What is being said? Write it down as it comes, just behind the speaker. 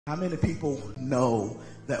How many people know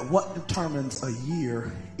that what determines a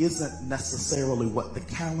year isn't necessarily what the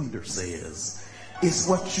calendar says? It's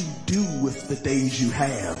what you do with the days you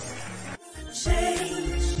have.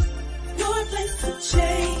 Change. Your place will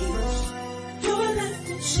change. Your life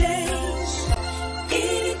will change.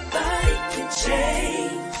 Anybody can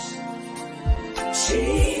change.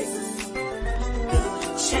 Jesus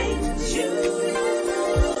will change you.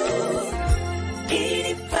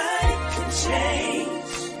 Anybody can change.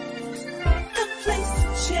 The place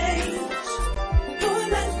will change. Your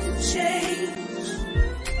life will change.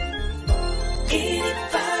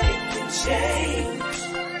 Anybody can change.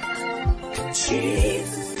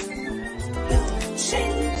 Jesus will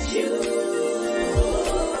change you.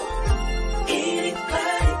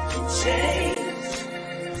 Anybody can change.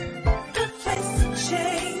 The place will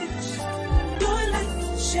change. Your life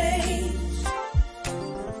will change.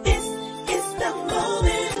 It's the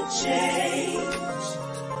moment of change.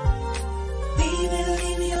 We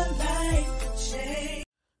believe your life will change.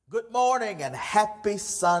 Good morning and happy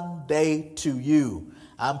Sunday to you.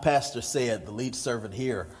 I'm Pastor Ced, the lead servant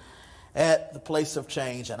here at the Place of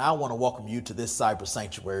Change, and I want to welcome you to this cyber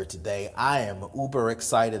sanctuary today. I am uber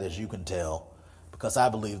excited, as you can tell, because I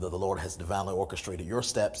believe that the Lord has divinely orchestrated your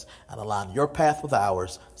steps and aligned your path with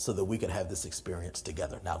ours so that we can have this experience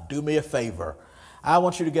together. Now, do me a favor. I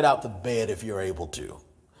want you to get out the bed if you're able to.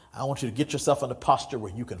 I want you to get yourself in a posture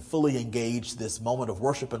where you can fully engage this moment of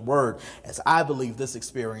worship and word, as I believe this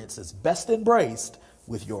experience is best embraced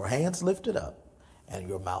with your hands lifted up and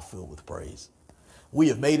your mouth filled with praise. We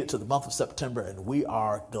have made it to the month of September, and we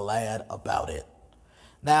are glad about it.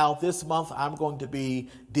 Now, this month, I'm going to be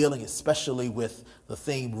dealing especially with the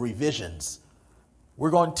theme revisions.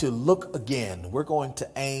 We're going to look again. We're going to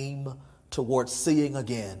aim towards seeing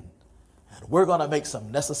again. And we're going to make some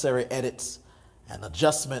necessary edits and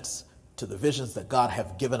adjustments to the visions that God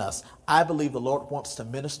have given us. I believe the Lord wants to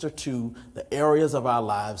minister to the areas of our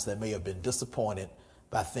lives that may have been disappointed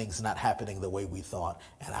by things not happening the way we thought.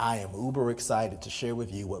 And I am uber excited to share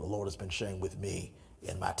with you what the Lord has been sharing with me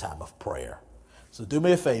in my time of prayer. So do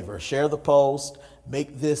me a favor, share the post,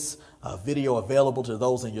 make this video available to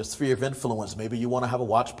those in your sphere of influence. Maybe you want to have a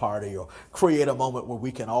watch party or create a moment where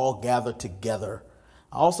we can all gather together.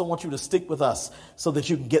 I also want you to stick with us so that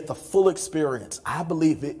you can get the full experience. I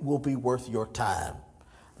believe it will be worth your time.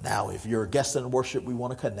 Now, if you're a guest in worship, we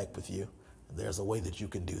want to connect with you. There's a way that you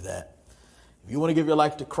can do that. If you want to give your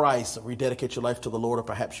life to Christ or rededicate your life to the Lord, or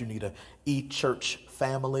perhaps you need a e-church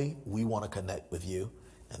family, we want to connect with you,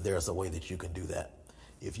 and there's a way that you can do that.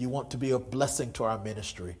 If you want to be a blessing to our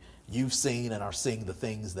ministry, you've seen and are seeing the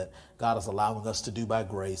things that God is allowing us to do by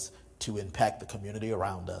grace to impact the community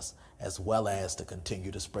around us, as well as to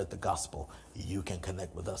continue to spread the gospel. You can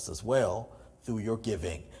connect with us as well through your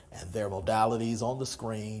giving, and there are modalities on the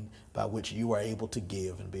screen by which you are able to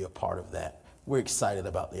give and be a part of that. We're excited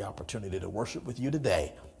about the opportunity to worship with you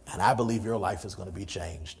today, and I believe your life is going to be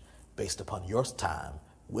changed based upon your time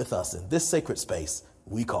with us in this sacred space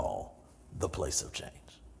we call the Place of Change.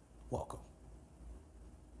 Welcome.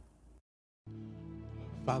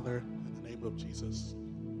 Father, in the name of Jesus,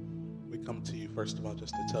 we come to you first of all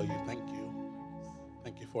just to tell you thank you.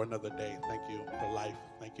 Thank you for another day. Thank you for life.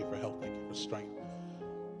 Thank you for health. Thank you for strength.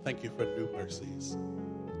 Thank you for new mercies.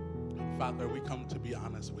 Father, we come to be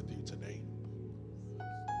honest with you today.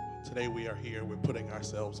 Today we are here, we're putting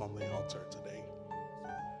ourselves on the altar today.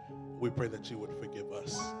 We pray that you would forgive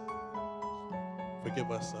us.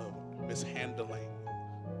 Forgive us of mishandling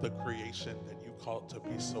the creation that you called to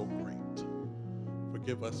be so great.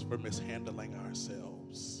 Forgive us for mishandling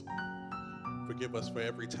ourselves. Forgive us for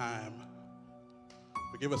every time.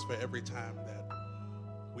 Forgive us for every time that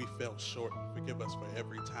we fell short. Forgive us for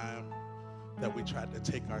every time that we tried to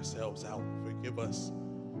take ourselves out. Forgive us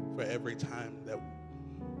for every time that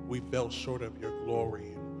we fell short of your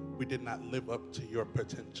glory. We did not live up to your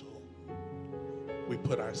potential. We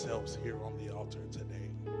put ourselves here on the altar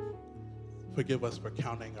today. Forgive us for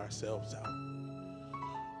counting ourselves out.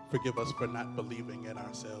 Forgive us for not believing in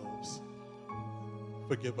ourselves.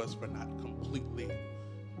 Forgive us for not completely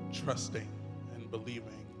trusting and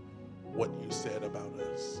believing what you said about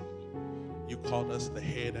us. You called us the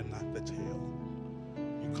head and not the tail.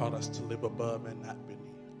 You called us to live above and not beneath.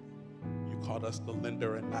 You called us the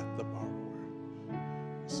lender and not the borrower.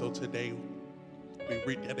 So today, we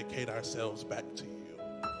rededicate ourselves back to you.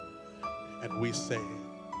 And we say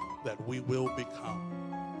that we will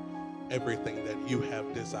become everything that you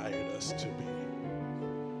have desired us to be.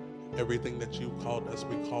 Everything that you called us,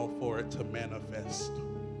 we call for it to manifest.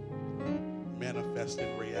 Manifest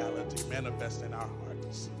in reality, manifest in our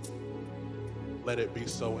hearts. Let it be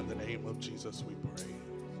so in the name of Jesus, we pray.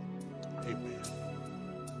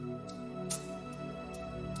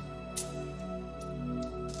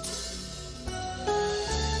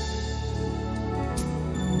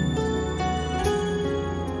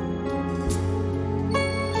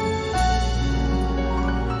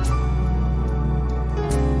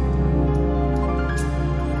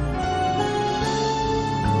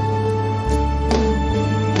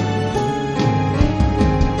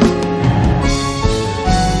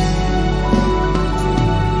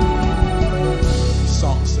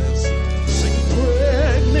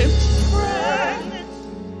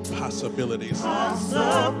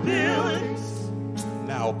 possibilities.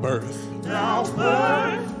 Now birth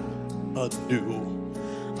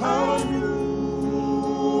anew.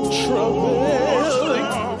 Travailing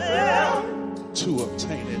to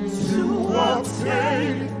obtain it.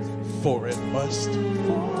 For it must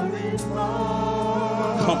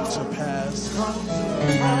come to pass.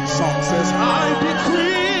 Song says, I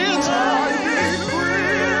decree it,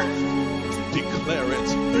 declare it,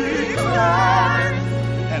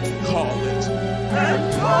 and call it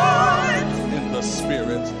in the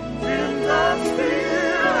spirit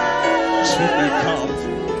to become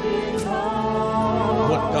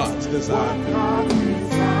what God's designed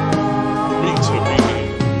me to be.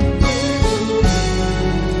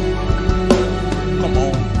 Come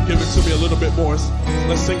on, give it to me a little bit more.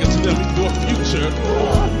 Let's sing it to them. Your future.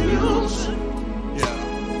 Yeah.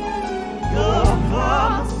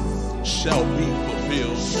 Shall be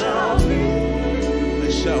fulfilled.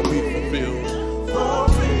 They shall be fulfilled.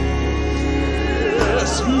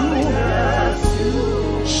 Yes, you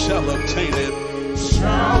shall obtain it.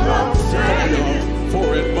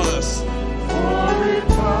 For it must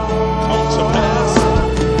come to pass.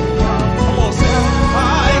 Come on, say, I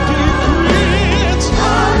decree it.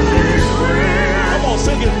 Come on,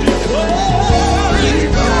 sing it. Declare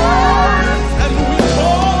it. And we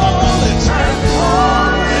call it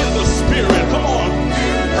in the spirit. Come on.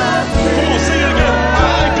 Come on, sing it again. I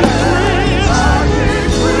decree it.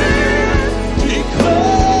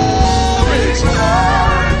 Declare it.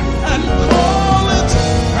 And call it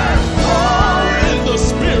in the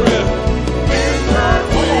spirit.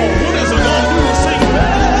 Come on, what is it going to do to sing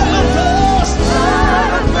manifest?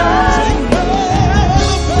 Sing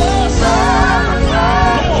manifest.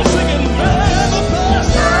 Come on, sing it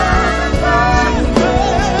manifest. Sing manifest.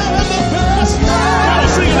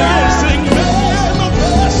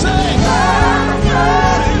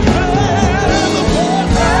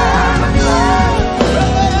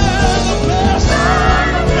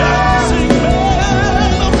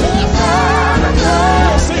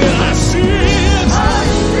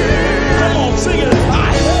 Come on, sing it again.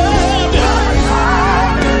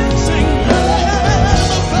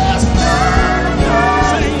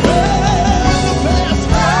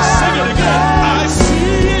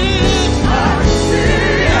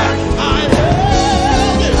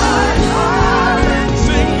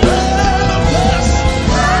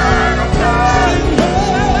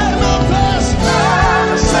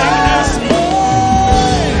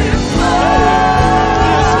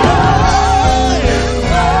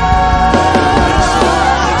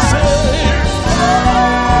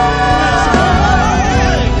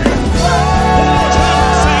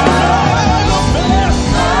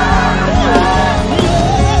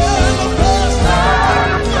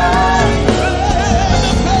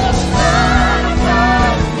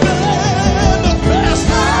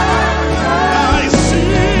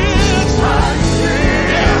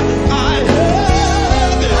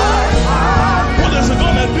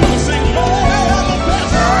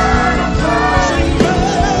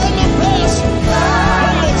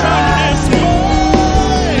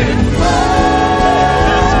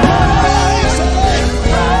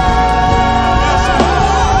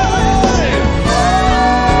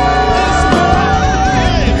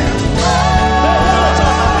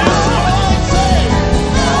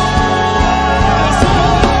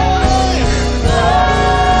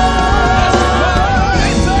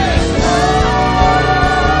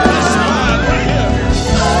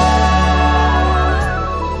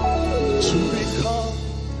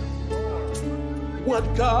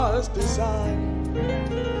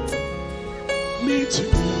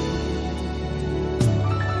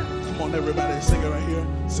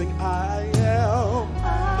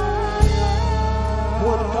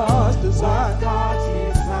 Sing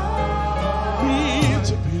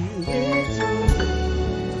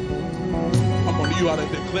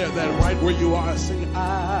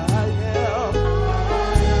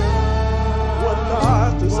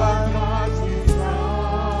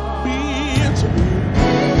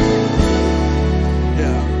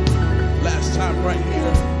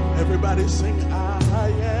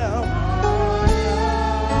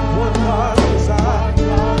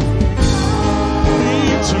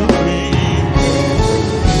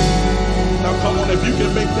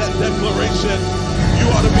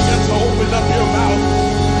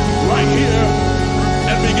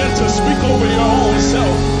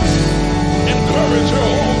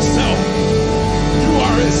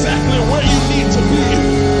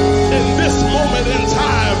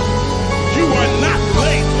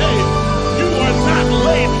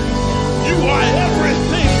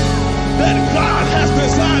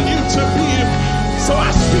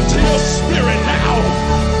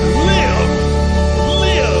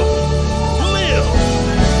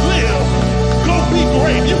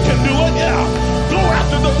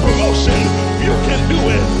emotion. You can do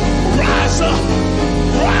it. Rise up.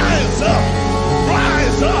 Rise up.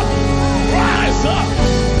 Rise up. Rise up.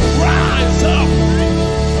 Rise up.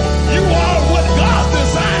 You are what God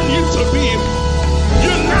designed you to be.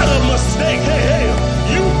 You're not a mistake. Hey, hey.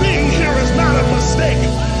 You being here is not a mistake.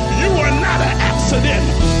 You are not an accident.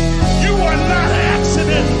 You are not an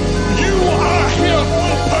accident. You are here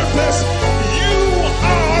on purpose. You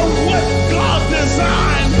are what God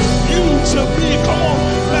designed you to be. Come on,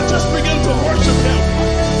 let's just begin to worship Him.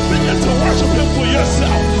 Begin to worship Him for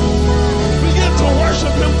yourself. Begin to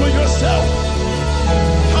worship Him for yourself.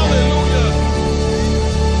 Hallelujah.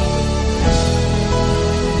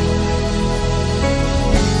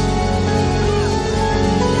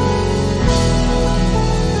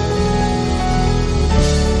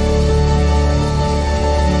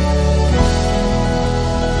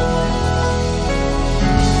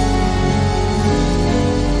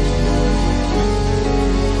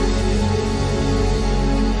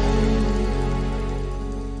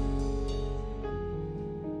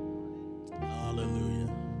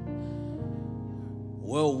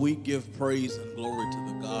 We give praise and glory to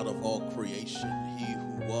the God of all creation, He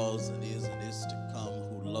who was and is to come,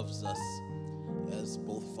 who loves us as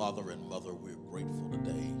both father and mother. We're grateful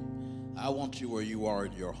today. I want you where you are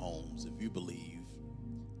in your homes, if you believe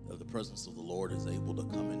that the presence of the Lord is able to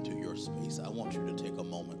come into your space, I want you to take a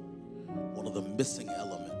moment. One of the missing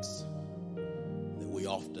elements that we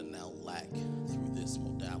often now lack through this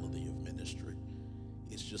modality of ministry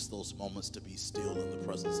is just those moments to be still in the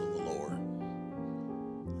presence of the Lord.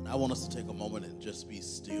 I want us to take a moment and just be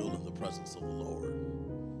still in the presence of the Lord.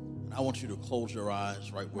 And I want you to close your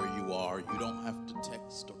eyes right where you are. You don't have to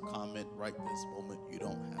text or comment right this moment. You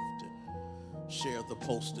don't have to share the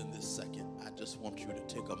post in this second. I just want you to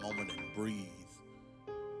take a moment and breathe.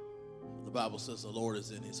 The Bible says the Lord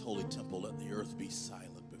is in His holy temple. Let the earth be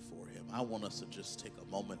silent before Him. I want us to just take a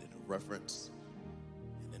moment in reverence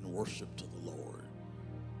and in worship to the Lord,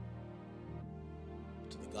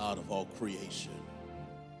 to the God of all creation,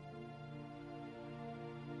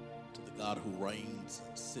 God who reigns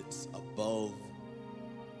and sits above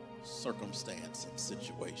circumstance and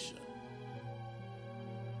situation,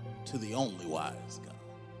 to the only wise God.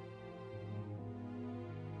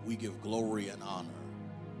 We give glory and honor,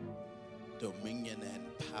 dominion and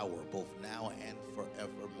power, both now and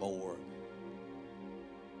forevermore.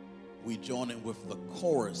 We join in with the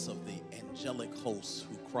chorus of the angelic hosts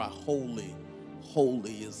who cry, holy,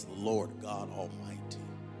 holy is the Lord God Almighty.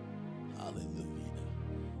 Hallelujah.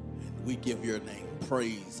 We give your name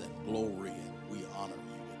praise and glory, and we honor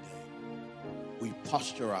you today. We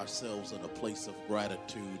posture ourselves in a place of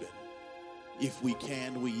gratitude, and if we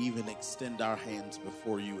can, we even extend our hands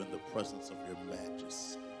before you in the presence of your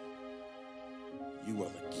majesty. You are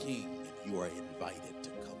the King, and you are invited to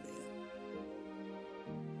come in.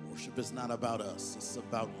 Worship is not about us. It's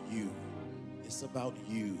about you. It's about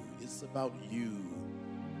you. It's about you.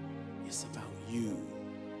 It's about you.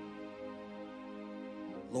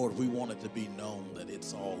 Lord, we want it to be known that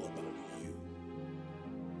it's all about you.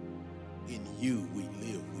 In you we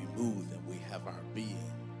live, we move, and we have our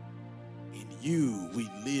being. In you we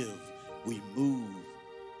live, we move,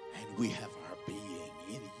 and we have our being.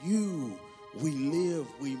 In you we live,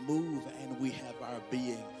 we move, and we have our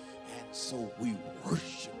being. And so we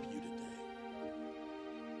worship you today.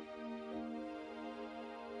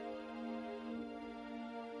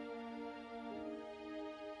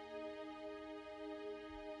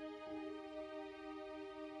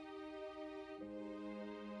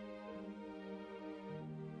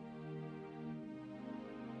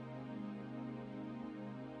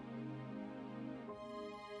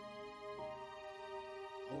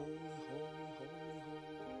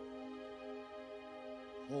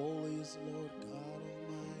 Holy is the Lord God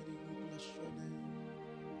Almighty. We bless your name.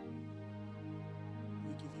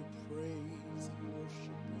 We give you praise and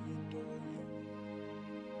worship. We adore you.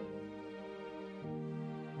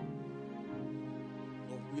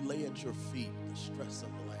 Lord, we lay at your feet the stress of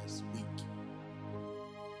the last week,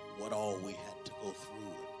 what all we had to go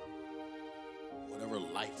through, whatever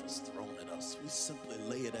life has thrown at us. We simply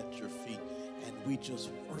lay it at your feet, and we just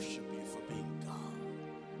worship you for being God.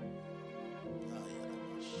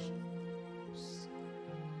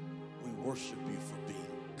 Worship you for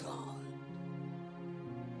being God.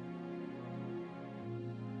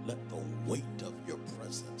 Let the weight of your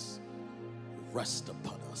presence rest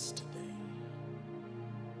upon us today.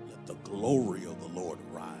 Let the glory of the Lord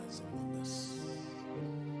rise among us.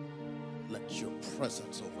 Let your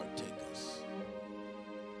presence overtake us.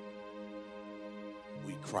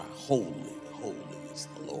 We cry, holy, holy is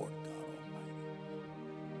the Lord God Almighty.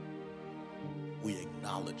 We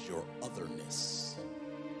acknowledge your otherness,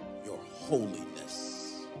 your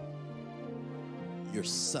holiness. You're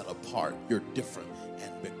set apart. You're different.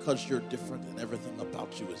 And because you're different and everything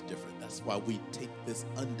about you is different, that's why we take this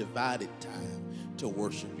undivided time to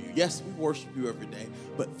worship you. Yes, we worship you every day,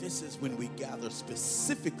 but this is when we gather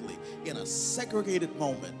specifically in a segregated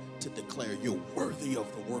moment to declare you're worthy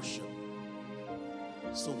of the worship.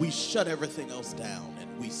 So we shut everything else down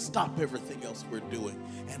and we stop everything else we're doing,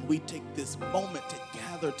 and we take this moment to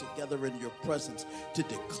gather together in your presence to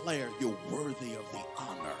declare you're worthy of the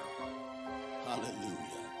honor. Hallelujah.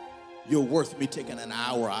 You're worth me taking an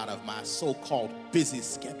hour out of my so-called busy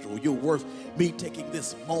schedule. You're worth me taking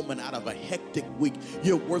this moment out of a hectic week.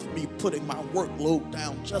 You're worth me putting my workload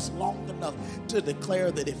down just long enough to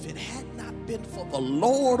declare that if it had not been for the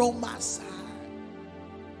Lord on my side,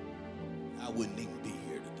 I wouldn't even be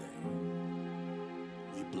here today.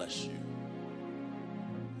 We bless you.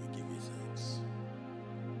 We give you thanks.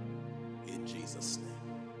 In Jesus' name.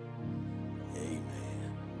 Amen.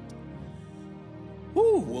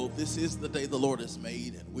 Whew, well, this is the day the Lord has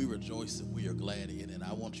made, and we rejoice and we are glad in it.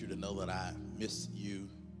 I want you to know that I miss you.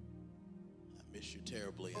 I miss you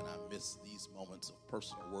terribly, and I miss these moments of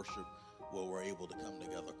personal worship where we're able to come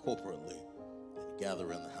together corporately and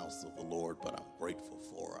gather in the house of the Lord, but I'm grateful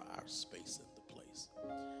for our space and the place.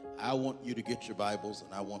 I want you to get your Bibles,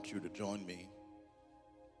 and I want you to join me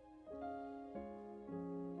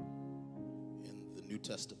in the New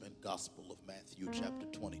Testament Gospel of Matthew chapter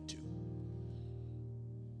 22.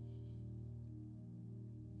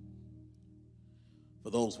 For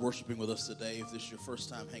those worshiping with us today, if this is your first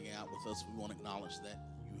time hanging out with us, we want to acknowledge that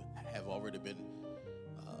you have already been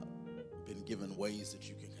given ways that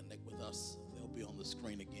you can connect with us. They'll be on the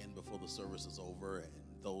screen again before the service is over, and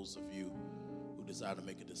those of you who desire to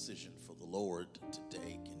make a decision for the Lord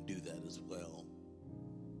today can do that as well.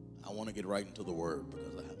 I want to get right into the word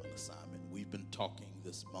because I have an assignment. We've been talking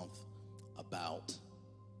this month about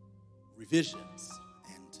revisions,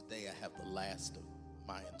 and today I have the last of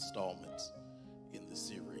my installments in the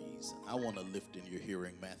series. I want to lift in your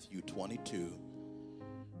hearing Matthew 22,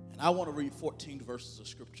 and I want to read 14 verses of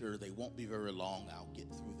scripture. They won't be very long. I'll get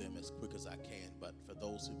through them as quick as I can, but for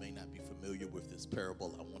those who may not be familiar with this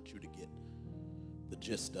parable, I want you to get the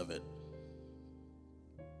gist of it.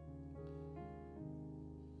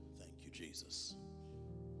 Thank you, Jesus.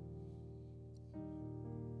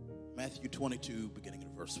 Matthew 22, beginning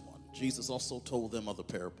in verse 1. Jesus also told them other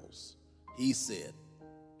parables. He said,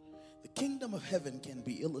 "The kingdom of heaven can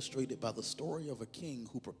be illustrated by the story of a king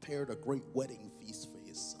who prepared a great wedding feast for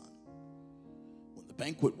his son. When the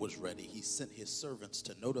banquet was ready, he sent his servants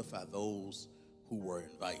to notify those who were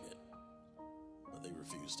invited, but they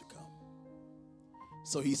refused to come.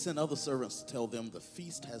 So he sent other servants to tell them, 'The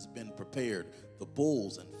feast has been prepared, the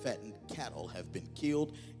bulls and fattened cattle have been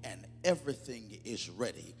killed, and everything is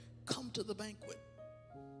ready. Come to the banquet.'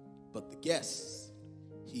 But the guests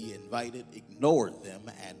he invited ignored them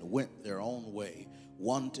and went their own way,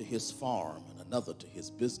 one to his farm and another to his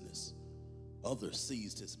business. Others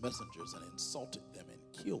seized his messengers and insulted them and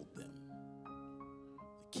killed them.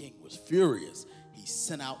 The king was furious. He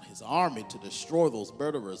sent out his army to destroy those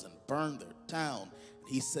murderers and burn their town.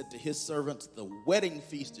 He said to his servants, 'The wedding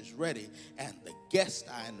feast is ready, and the guests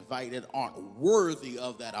I invited aren't worthy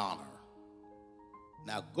of that honor.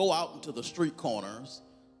 Now go out into the street corners,'"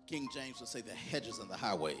 King James would say the hedges and the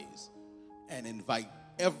highways, "and invite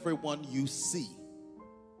everyone you see."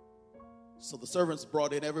 So the servants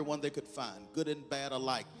brought in everyone they could find, good and bad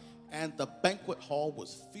alike, and the banquet hall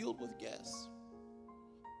was filled with guests.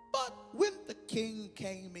 But when the king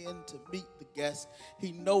came in to meet the guests,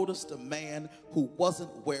 he noticed a man who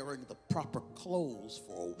wasn't wearing the proper clothes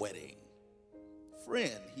for a wedding.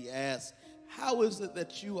 "Friend," he asked, "how is it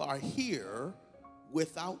that you are here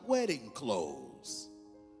without wedding clothes?"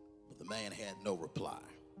 But the man had no reply.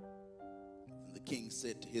 And the king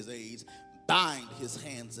said to his aides, "Bind his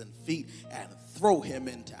hands and feet and throw him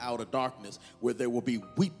into outer darkness, where there will be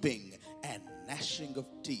weeping and gnashing of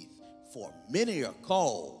teeth. For many are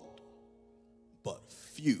called, but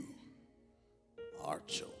few are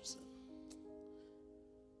chosen."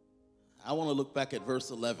 I want to look back at verse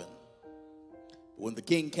 11. When the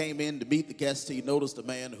king came in to meet the guests, he noticed a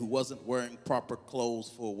man who wasn't wearing proper clothes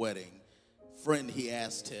for a wedding. "Friend," he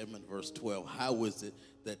asked him in verse 12, "how is it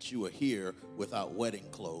that you are here without wedding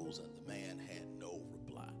clothes?" And the man had no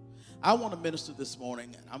reply. I want to minister this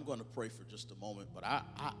morning, and I'm going to pray for just a moment, but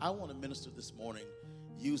I want to minister this morning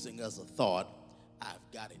using as a thought,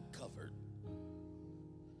 I've got it covered.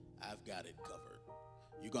 I've got it covered.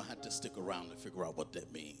 You're going to have to stick around and figure out what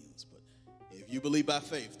that means. But If you believe by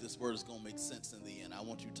faith, this word is going to make sense in the end. I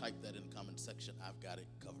want you to type that in the comment section. I've got it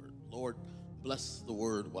covered. Lord, bless the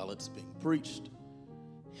word while it's being preached.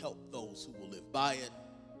 Help those who will live by it.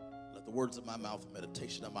 Let the words of my mouth and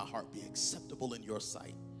meditation of my heart be acceptable in your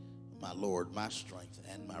sight, my Lord, my strength,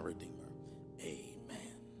 and my Redeemer.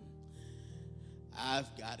 Amen.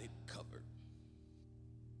 I've got it covered.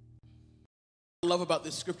 What I love about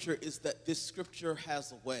this scripture is that this scripture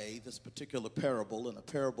has a way, this particular parable, and a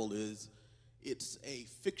parable is, it's a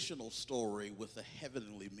fictional story with a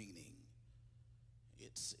heavenly meaning.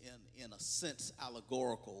 It's in a sense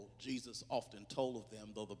allegorical. Jesus often told of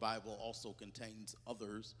them, though the Bible also contains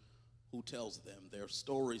others who tells them. They're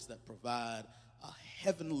stories that provide a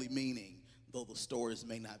heavenly meaning, though the stories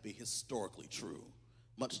may not be historically true.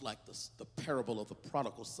 Much like the parable of the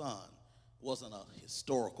prodigal son wasn't a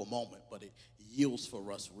historical moment, but it yields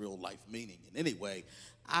for us real life meaning. And anyway,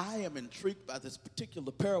 I am intrigued by this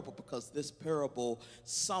particular parable because this parable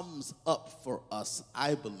sums up for us,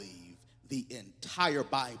 I believe, the entire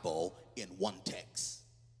Bible in one text.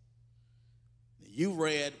 You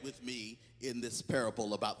read with me in this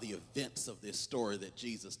parable about the events of this story that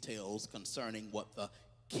Jesus tells concerning what the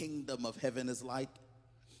kingdom of heaven is like.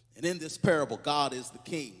 And in this parable, God is the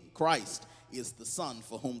king. Christ is the son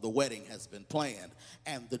for whom the wedding has been planned.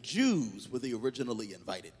 And the Jews were the originally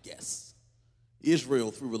invited guests.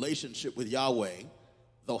 Israel, through relationship with Yahweh,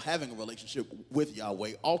 though having a relationship with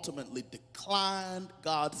Yahweh, ultimately declined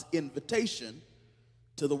God's invitation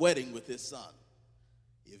to the wedding with his son.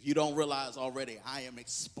 If you don't realize already, I am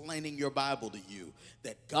explaining your Bible to you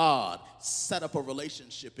that God set up a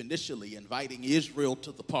relationship initially inviting Israel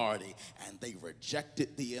to the party, and they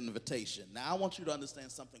rejected the invitation. Now, I want you to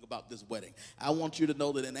understand something about this wedding. I want you to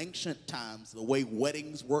know that in ancient times, the way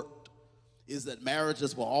weddings worked is that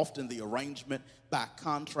marriages were often the arrangement by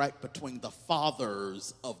contract between the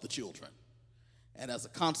fathers of the children. And as a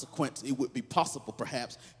consequence, it would be possible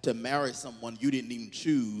perhaps to marry someone you didn't even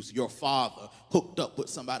choose. Your father hooked up with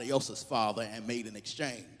somebody else's father and made an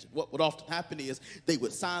exchange. What would often happen is they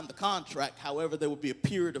would sign the contract. However, there would be a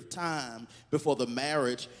period of time before the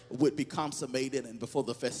marriage would be consummated and before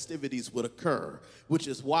the festivities would occur, which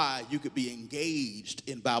is why you could be engaged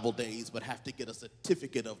in Bible days but have to get a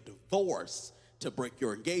certificate of divorce to break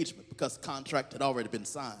your engagement because the contract had already been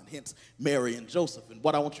signed, hence Mary and Joseph. And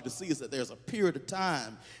what I want you to see is that there's a period of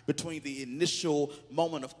time between the initial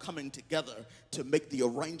moment of coming together to make the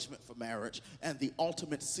arrangement for marriage and the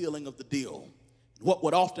ultimate sealing of the deal. What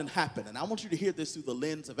would often happen, and I want you to hear this through the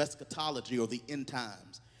lens of eschatology or the end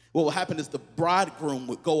times, what would happen is the bridegroom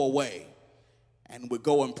would go away and would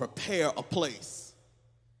go and prepare a place.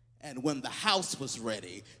 And when the house was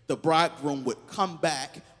ready, the bridegroom would come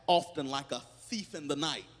back often like a thief in the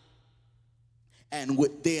night and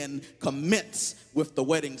would then commence with the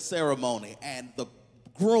wedding ceremony, and the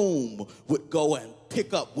groom would go and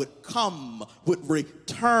pick up, would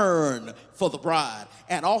return for the bride.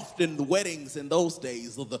 And often the weddings in those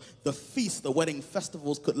days, or the feasts, the wedding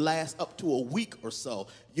festivals could last up to a week or so.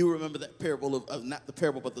 You remember that parable of not the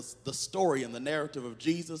parable, but the story and the narrative of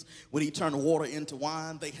Jesus when he turned water into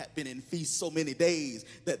wine. They had been in feast so many days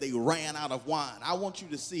that they ran out of wine. I want you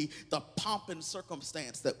to see the pomp and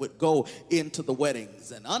circumstance that would go into the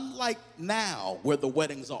weddings. And unlike now, where the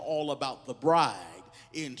weddings are all about the bride,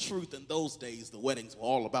 in truth, in those days, the weddings were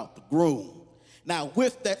all about the groom. Now,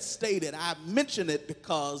 with that stated, I mention it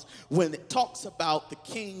because when it talks about the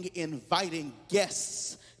king inviting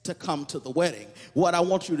guests to come to the wedding, what I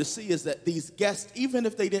want you to see is that these guests, even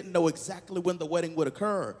if they didn't know exactly when the wedding would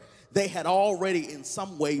occur, they had already in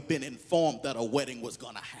some way been informed that a wedding was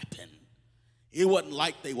going to happen. It wasn't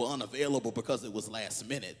like they were unavailable because it was last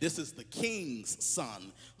minute. This is the king's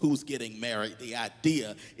son who's getting married. The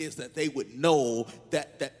idea is that they would know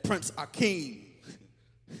that Prince Akeem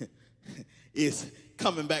is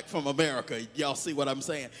coming back from America. Y'all see what I'm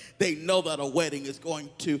saying? They know that a wedding is going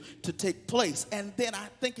to take place. And then I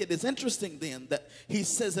think it is interesting then that he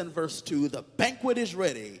says in verse 2, the banquet is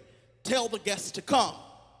ready. Tell the guests to come.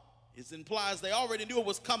 It implies they already knew it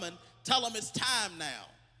was coming. Tell them it's time now.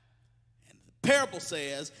 Parable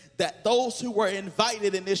says that those who were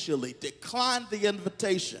invited initially declined the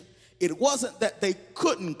invitation. It wasn't that they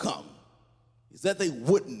couldn't come, it's that they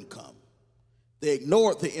wouldn't come. They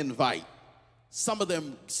ignored the invite. Some of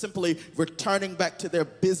them simply returning back to their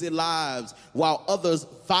busy lives, while others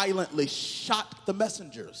violently shot the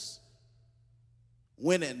messengers,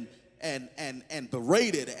 went in and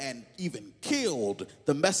berated and even killed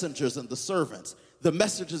the messengers and the servants. The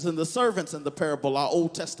messengers and the servants in the parable are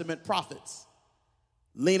Old Testament prophets,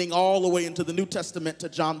 leaning all the way into the New Testament to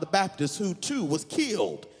John the Baptist, who too was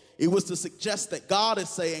killed It was to suggest that God is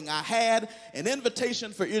saying, I had an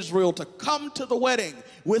invitation for Israel to come to the wedding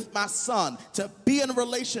with my son, to be in a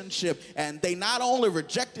relationship, and they not only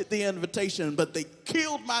rejected the invitation, but they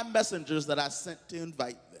killed my messengers that I sent to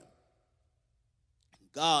invite them.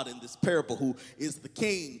 God, in this parable, who is the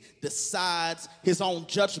king, decides his own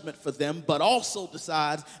judgment for them, but also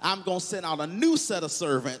decides, I'm going to send out a new set of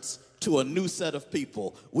servants to a new set of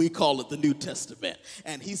people. We call it the New Testament.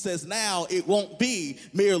 And he says now it won't be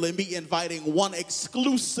merely me inviting one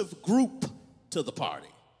exclusive group to the party.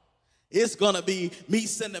 It's going to be me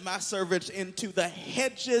sending my servants into the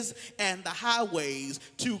hedges and the highways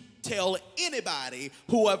to tell anybody,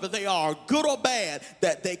 whoever they are, good or bad,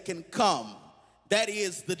 that they can come. That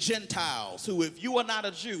is the Gentiles, who if you are not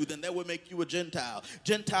a Jew, then that would make you a Gentile.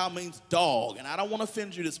 Gentile means dog, and I don't want to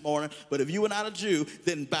offend you this morning, but if you are not a Jew,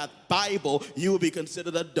 then by Bible, you would be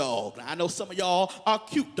considered a dog. Now, I know some of y'all are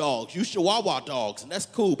cute dogs. You Chihuahua dogs, and that's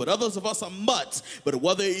cool, but others of us are mutts. But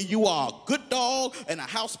whether you are a good dog and a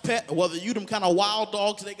house pet, or whether you them kind of wild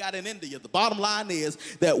dogs they got in India, the bottom line is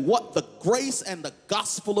that what the grace and the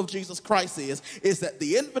gospel of Jesus Christ is that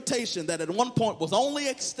the invitation that at one point was only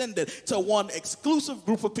extended to one exclusive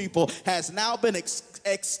group of people has now been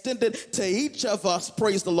extended to each of us,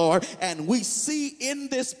 praise the Lord. And we see in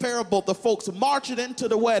this parable the folks marching into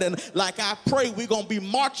the wedding like I pray we're going to be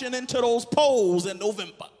marching into those polls in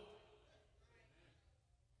November.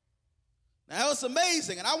 Now it's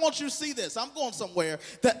amazing, and I want you to see this. I'm going somewhere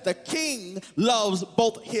that the king loves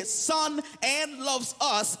both his son and loves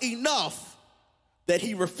us enough that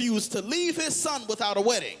he refused to leave his son without a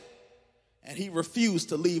wedding. And he refused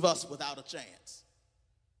to leave us without a chance.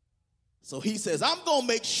 So he says, I'm going to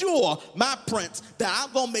make sure, my prince, that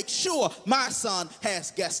I'm going to make sure my son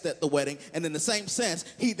has guests at the wedding. And in the same sense,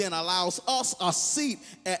 he then allows us a seat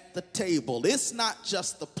at the table. It's not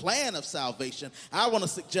just the plan of salvation. I want to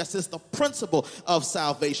suggest it's the principle of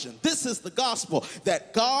salvation. This is the gospel,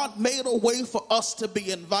 that God made a way for us to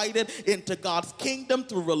be invited into God's kingdom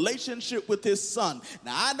through relationship with his son.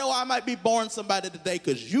 Now, I know I might be boring somebody today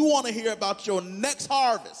because you want to hear about your next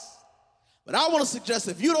harvest. But I want to suggest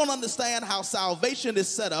if you don't understand how salvation is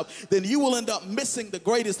set up, then you will end up missing the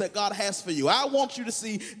greatest that God has for you. I want you to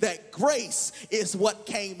see that grace is what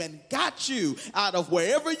came and got you out of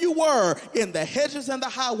wherever you were in the hedges and the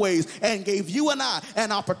highways and gave you and I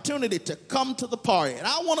an opportunity to come to the party. And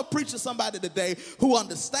I want to preach to somebody today who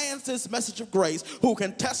understands this message of grace, who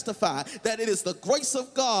can testify that it is the grace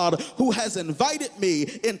of God who has invited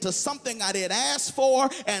me into something I didn't ask for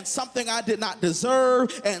and something I did not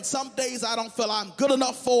deserve, and some days I don't feel I'm good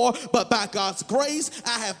enough for, but by God's grace,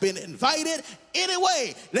 I have been invited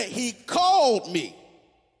anyway that he called me.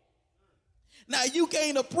 Now, you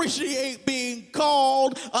can't appreciate being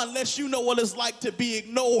called unless you know what it's like to be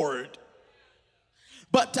ignored.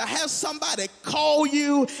 But to have somebody call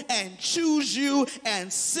you and choose you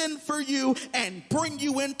and send for you and bring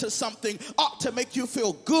you into something ought to make you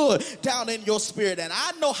feel good down in your spirit. And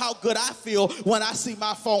I know how good I feel when I see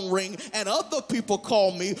my phone ring and other people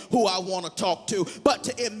call me who I want to talk to. But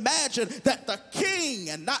to imagine that the king,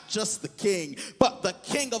 and not just the king, but the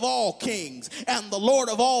king of all kings and the Lord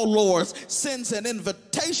of all lords sends an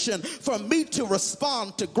invitation for me to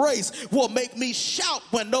respond to grace will make me shout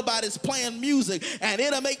when nobody's playing music, and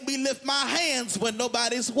it'll make me lift my hands when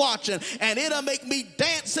nobody's watching, and it'll make me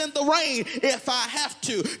dance in the rain if I have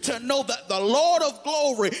to know that the Lord of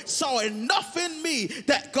glory saw enough in me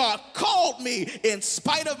that God called me in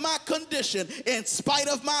spite of my condition, in spite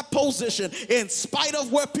of my position, in spite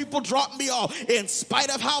of where people dropped me off, in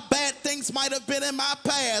spite of how bad things might have been in my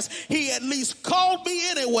past. He at least called me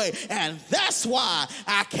anyway, and that's why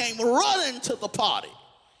I came running to the party.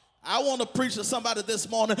 I want to preach to somebody this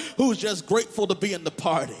morning who's just grateful to be in the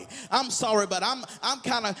party. I'm sorry, but I'm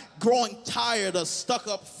kind of growing tired of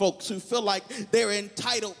stuck-up folks who feel like they're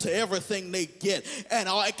entitled to everything they get, and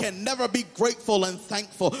I can never be grateful and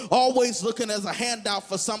thankful, always looking as a handout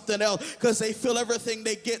for something else because they feel everything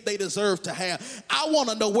they get they deserve to have. I want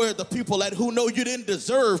to know where the people at who know you didn't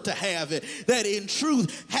deserve to have it, that in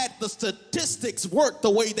truth had the statistics worked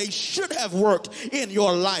the way they should have worked in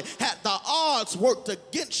your life, had the odds worked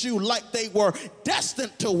against you like they were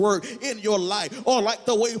destined to work in your life, or like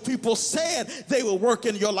the way people said they would work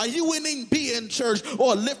in your life. You wouldn't even be in church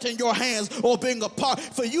or lifting your hands or being a part.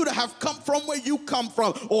 For you to have come from where you come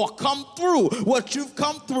from or come through what you've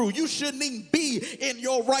come through, you shouldn't even be in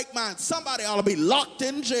your right mind. Somebody ought to be locked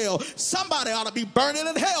in jail. Somebody ought to be burning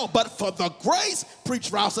in hell. But for the grace,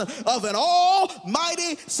 preach Rouson, of an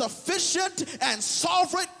almighty, sufficient, and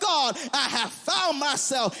sovereign God, God, I have found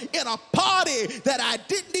myself in a party that I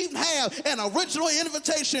didn't even have an original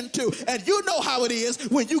invitation to. And you know how it is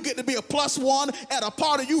when you get to be a plus one at a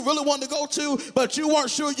party you really wanted to go to, but you weren't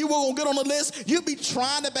sure you were going to get on the list. You be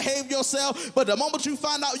trying to behave yourself, but the moment you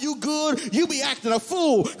find out you good, you be acting a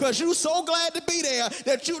fool because you so glad to be there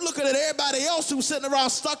that you looking at everybody else who's sitting around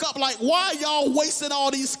stuck up like, why y'all wasting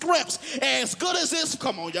all these scripts? As good as this,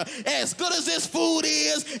 come on, y'all, as good as this food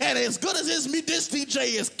is, and as good as this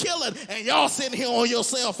DJ is killing, and y'all sitting here on your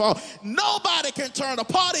cell phone, nobody can turn a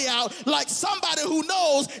party out like somebody who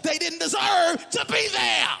knows they didn't deserve to be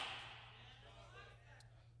there.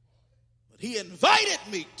 He invited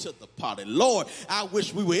me to the party. Lord, I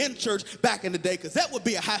wish we were in church back in the day, because that would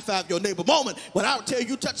be a high five your neighbor moment. When I would tell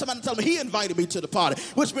you, touch somebody and tell me he invited me to the party,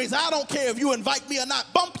 which means I don't care if you invite me or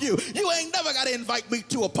not, bump you. You ain't never got to invite me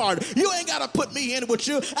to a party. You ain't got to put me in with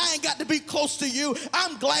you. I ain't got to be close to you.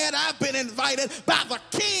 I'm glad I've been invited by the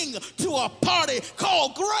King to a party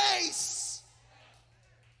called grace.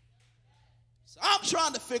 So I'm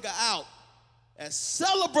trying to figure out, as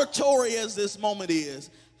celebratory as this moment is,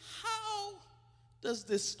 does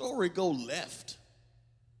this story go left?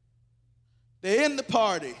 They're in the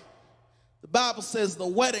party. The Bible says the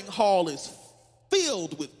wedding hall is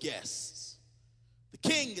filled with guests. The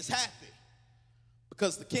king is happy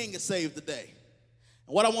because the king has saved the day.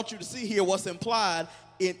 And what I want you to see here, what's implied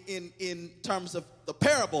in terms of the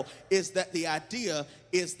parable, is that the idea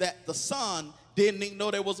is that the son didn't even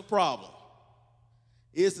know there was a problem.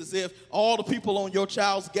 It's as if all the people on your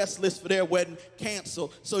child's guest list for their wedding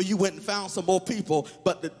canceled, so you went and found some more people,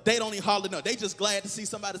 but they don't even hardly know. They just glad to see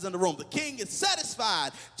somebody's in the room. The king is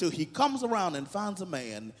satisfied till he comes around and finds a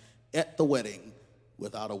man at the wedding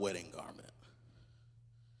without a wedding garment.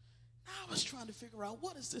 I was trying to figure out,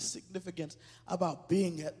 what is this significance about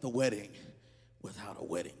being at the wedding without a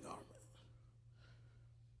wedding garment?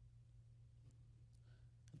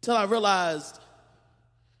 Until I realized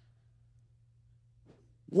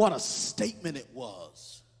what a statement it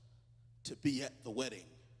was to be at the wedding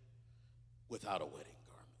without a wedding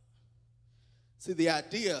garment. See, the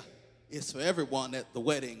idea is for everyone at the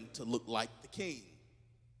wedding to look like the king.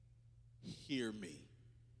 Hear me.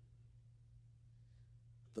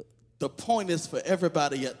 The point is for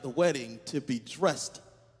everybody at the wedding to be dressed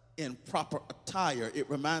in proper attire. It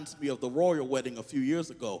reminds me of the royal wedding a few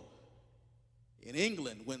years ago in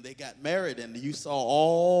England, when they got married, and you saw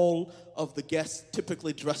all of the guests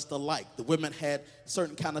typically dressed alike. The women had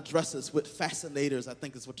certain kind of dresses with fascinators, I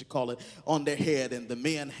think is what you call it, on their head, and the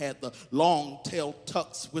men had the long tail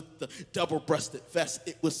tux with the double-breasted vest.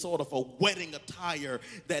 It was sort of a wedding attire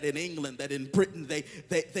that in England, that in Britain,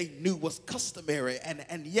 they knew was customary,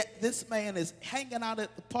 and yet this man is hanging out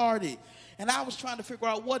at the party. And I was trying to figure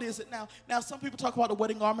out, what is it now? Now, some people talk about the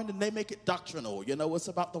wedding garment and they make it doctrinal. You know, it's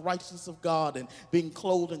about the righteousness of God and being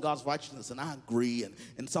clothed in God's righteousness. And I agree.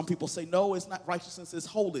 And some people say, no, it's not righteousness, it's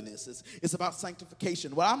holiness. It's about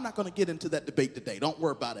sanctification. Well, I'm not going to get into that debate today. Don't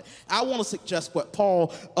worry about it. I want to suggest what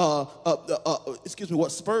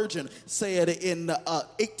what Spurgeon said in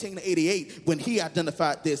 1888 when he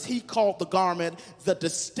identified this. He called the garment the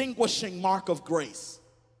distinguishing mark of grace.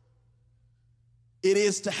 It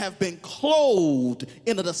is to have been clothed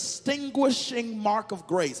in a distinguishing mark of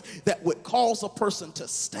grace that would cause a person to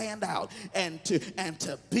stand out and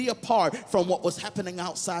to be apart from what was happening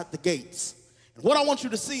outside the gates. And what I want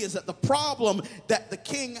you to see is that the problem that the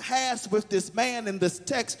king has with this man in this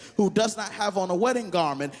text who does not have on a wedding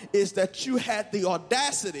garment is that you had the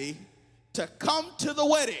audacity to come to the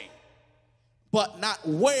wedding but not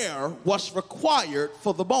wear what's required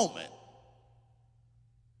for the moment.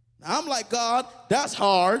 Now, I'm like, God, that's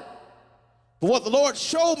hard. But what the Lord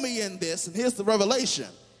showed me in this, and here's the revelation,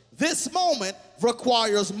 this moment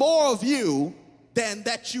requires more of you than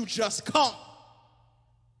that you just come.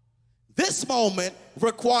 This moment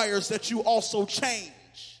requires that you also change.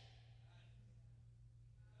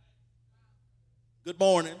 Good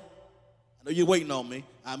morning. I know you're waiting on me.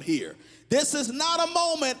 I'm here. This is not a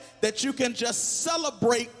moment that you can just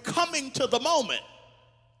celebrate coming to the moment.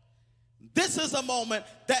 This is a moment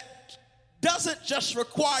that doesn't just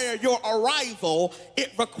require your arrival,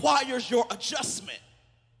 it requires your adjustment.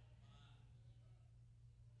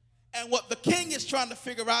 And what the king is trying to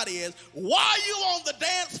figure out is, why are you on the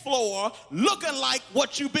dance floor looking like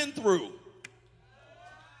what you've been through?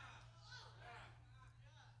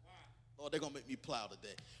 Oh, they're going to make me plow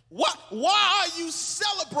today. Why are you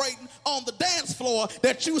celebrating on the dance floor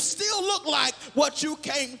that you still look like what you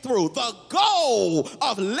came through? The goal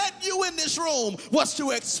of letting you in this room was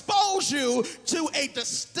to expose you to a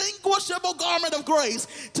distinguishable garment of grace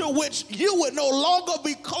to which you would no longer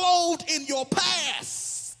be clothed in your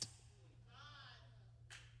past.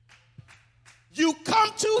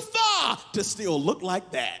 too far to still look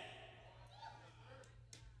like that.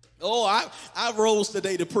 Oh, I rose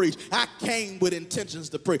today to preach. I came with intentions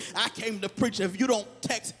to preach. I came to preach. If you don't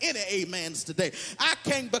text any amens today, I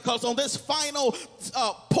came because on this final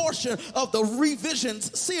portion of the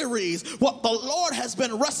revisions series, what the Lord has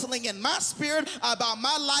been wrestling in my spirit about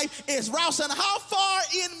my life is, Rouson, how far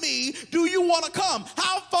in me do you want to come?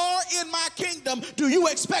 How far in my kingdom do you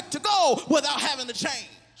expect to go without having to change?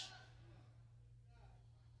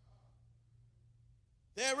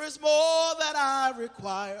 There is more that I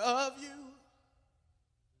require of you.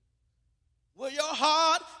 Will your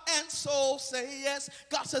heart and soul say yes?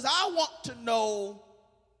 God says, I want to know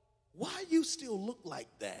why you still look like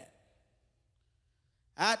that.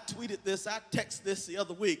 I tweeted this, I texted this the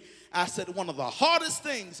other week. I said one of the hardest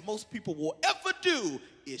things most people will ever do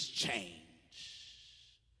is change.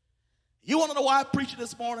 You want to know why I preach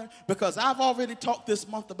this morning? Because I've already talked this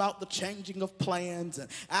month about the changing of plans, and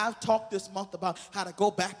I've talked this month about how to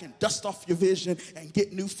go back and dust off your vision and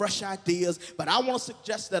get new, fresh ideas. But I want to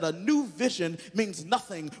suggest that a new vision means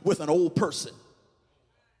nothing with an old person.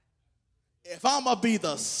 If I'm going to be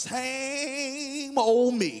the same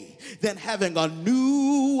old me, then having a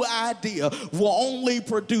new idea will only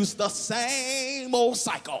produce the same old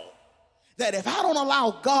cycle. That if I don't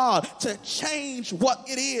allow God to change what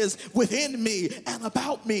it is within me and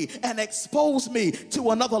about me and expose me to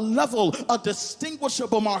another level, a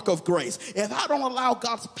distinguishable mark of grace, if I don't allow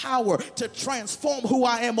God's power to transform who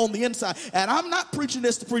I am on the inside, and I'm not preaching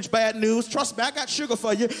this to preach bad news. Trust me, I got sugar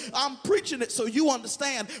for you. I'm preaching it so you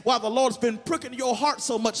understand why the Lord's been pricking your heart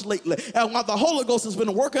so much lately, and why the Holy Ghost has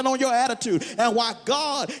been working on your attitude, and why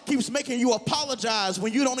God keeps making you apologize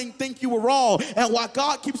when you don't even think you were wrong, and why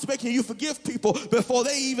God keeps making you forgive people before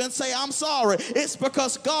they even say I'm sorry. It's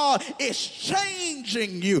because God is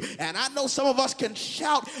changing you. And I know some of us can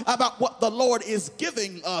shout about what the Lord is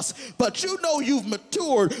giving us, but you know you've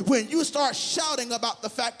matured when you start shouting about the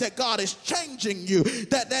fact that God is changing you.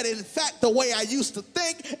 That in fact the way I used to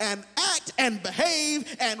think and act and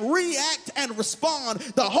behave and react and respond,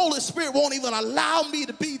 the Holy Spirit won't even allow me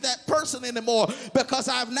to be that person anymore, because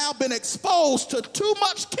I've now been exposed to too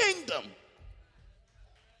much kingdom.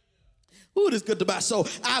 Ooh, it is good to buy. So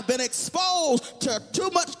I've been exposed to too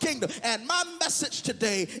much kingdom. And my message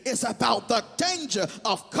today is about the danger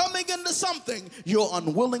of coming into something you're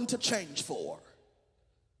unwilling to change for.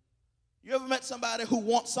 You ever met somebody who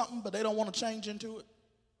wants something but they don't want to change into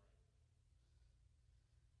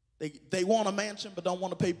it? They want a mansion but don't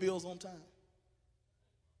want to pay bills on time.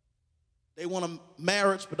 They want a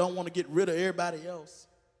marriage but don't want to get rid of everybody else.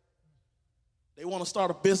 They want to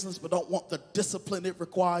start a business but don't want the discipline it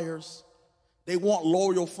requires. They want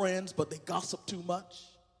loyal friends, but they gossip too much.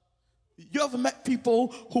 You ever met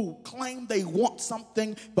people who claim they want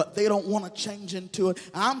something, but they don't want to change into it?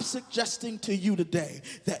 I'm suggesting to you today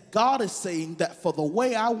that God is saying that for the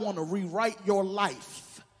way I want to rewrite your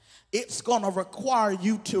life, it's going to require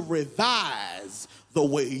you to revise the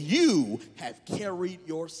way you have carried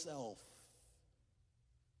yourself.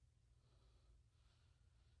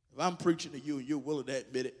 If I'm preaching to you and you're willing to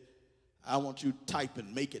admit it, I want you to type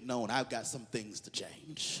and make it known. I've got some things to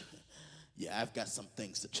change. Yeah, I've got some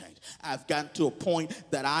things to change. I've gotten to a point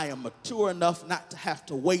that I am mature enough not to have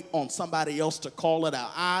to wait on somebody else to call it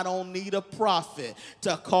out. I don't need a prophet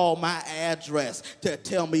to call my address to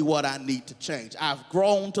tell me what I need to change. I've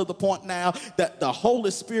grown to the point now that the Holy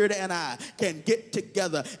Spirit and I can get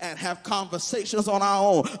together and have conversations on our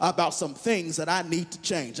own about some things that I need to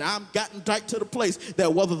change. I've gotten right to the place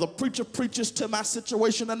that whether the preacher preaches to my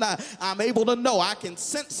situation or not, I'm able to know. I can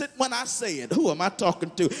sense it when I say it. Who am I talking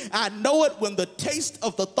to? I know it when the taste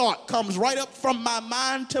of the thought comes right up from my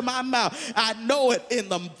mind to my mouth. I know it in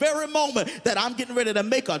the very moment that I'm getting ready to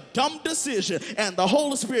make a dumb decision and the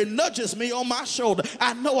Holy Spirit nudges me on my shoulder.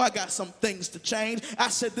 I know I got some things to change. I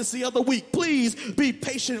said this the other week. Please be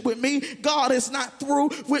patient with me. God is not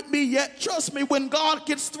through with me yet. Trust me, when God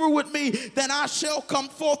gets through with me, then I shall come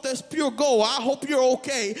forth as pure gold. I hope you're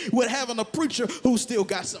okay with having a preacher who still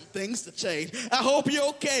got some things to change. I hope you're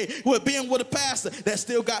okay with being with a pastor that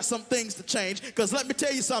still got some things to change. Because let me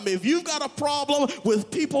tell you something, if you've got a problem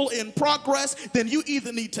with people in progress, then you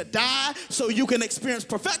either need to die so you can experience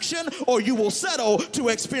perfection, or you will settle to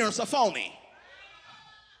experience a phony.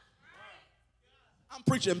 I'm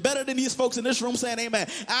preaching better than these folks in this room saying amen.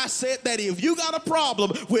 I said that if you got a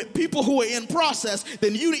problem with people who are in process,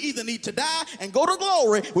 then you either need to die and go to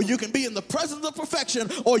glory where you can be in the presence of perfection,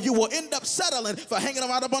 or you will end up settling for hanging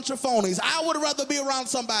around a bunch of phonies. I would rather be around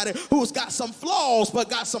somebody who's got some flaws but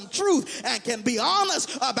got some truth and can be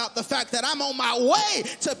honest about the fact that I'm on my way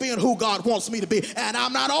to being who God wants me to be. And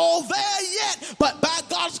I'm not all there yet, but by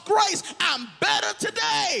God's grace, I'm better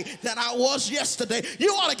today than I was yesterday.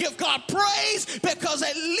 You ought to give God praise, because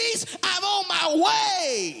at least I'm on my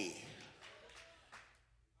way.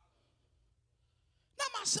 Now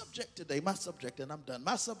my subject today, and I'm done.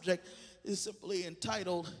 My subject is simply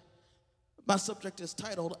entitled,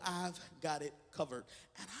 I've Got It Covered.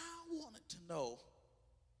 And I wanted to know,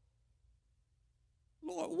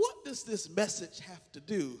 Lord, what does this message have to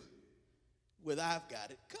do with I've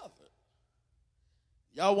got it covered?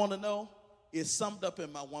 Y'all want to know? It's summed up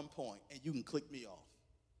in my one point, and you can click me off.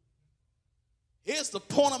 Here's the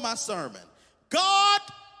point of my sermon. God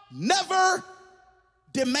never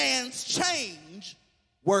demands change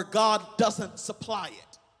where God doesn't supply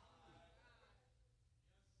it.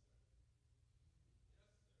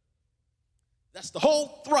 That's the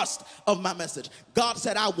whole thrust of my message. God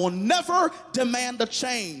said, I will never demand a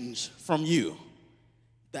change from you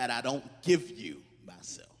that I don't give you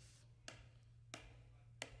myself.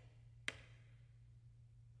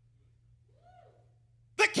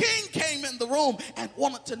 The king came in the room and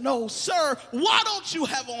wanted to know, sir, why don't you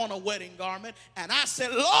have on a wedding garment? And I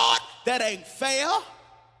said, Lord, that ain't fair.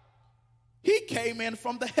 He came in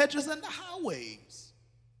from the hedges and the highways.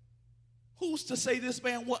 Who's to say this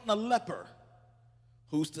man wasn't a leper?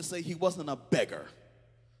 Who's to say he wasn't a beggar?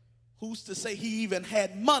 Who's to say he even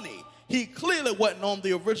had money? He clearly wasn't on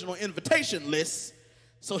the original invitation list,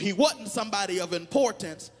 so he wasn't somebody of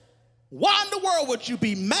importance. Why in the world would you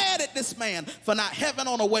be mad at this man for not having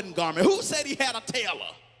on a wedding garment? Who said he had a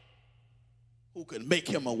tailor who could make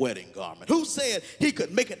him a wedding garment? Who said he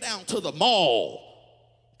could make it down to the mall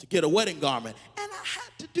to get a wedding garment? And I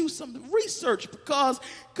had to do some research because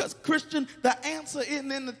Christian, the answer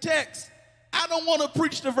isn't in the text. I don't want to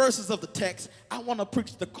preach the verses of the text. I want to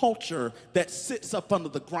preach the culture that sits up under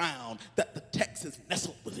the ground that the text is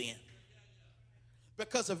nestled within.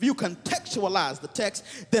 Because if you contextualize the text,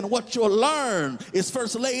 then what you'll learn is,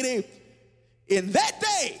 First Lady, in that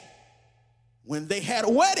day, when they had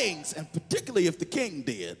weddings, and particularly if the king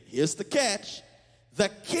did, here's the catch, the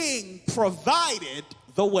king provided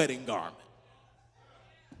the wedding garment.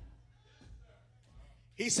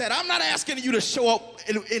 He said, I'm not asking you to show up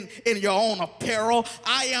in your own apparel.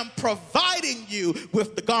 I am providing you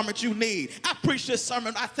with the garment you need. I preached this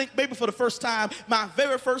sermon, I think maybe for the first time, my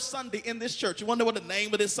very first Sunday in this church. You wonder what the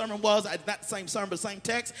name of this sermon was? Not the same sermon, but the same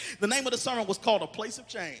text. The name of the sermon was called A Place of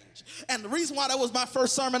Change. And the reason why that was my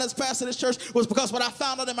first sermon as pastor of this church was because what I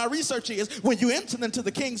found out in my research is when you entered into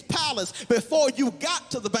the king's palace, before you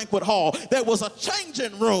got to the banquet hall, there was a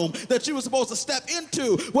changing room that you were supposed to step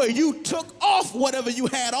into where you took off whatever you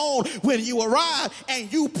had on when you arrived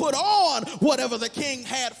and you put on whatever the king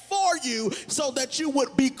had for you so that you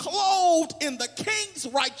would be clothed in the king's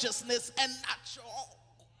righteousness and not your own.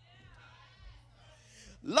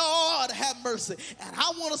 Lord have mercy. And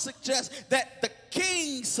I want to suggest that the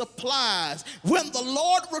king supplies. When the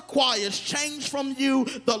Lord requires change from you,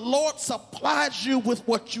 the Lord supplies you with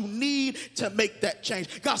what you need to make that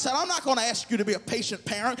change. God said, I'm not going to ask you to be a patient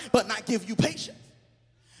parent but not give you patience.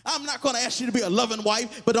 I'm not going to ask you to be a loving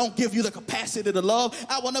wife, but don't give you the capacity to love.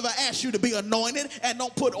 I will never ask you to be anointed and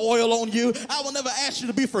don't put oil on you. I will never ask you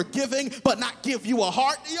to be forgiving, but not give you a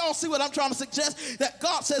heart. Y'all see what I'm trying to suggest? That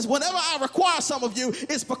God says, whenever I require some of you,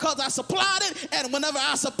 it's because I supplied it, and whenever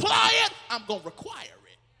I supply it, I'm going to require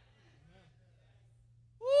it.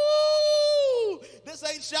 Woo! This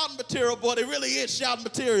ain't shouting material, but it really is shouting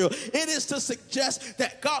material. It is to suggest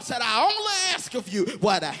that God said, I only ask of you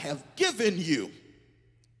what I have given you.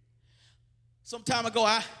 Some time ago,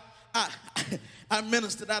 I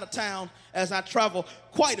ministered out of town as I travel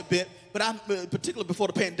quite a bit, but particularly before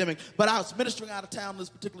the pandemic. But I was ministering out of town this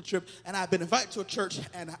particular trip, and I'd been invited to a church,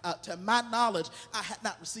 and to my knowledge, I had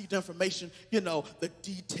not received information, the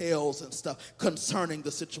details and stuff concerning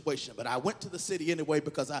the situation. But I went to the city anyway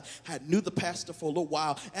because I had knew the pastor for a little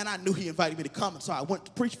while, and I knew he invited me to come, and so I went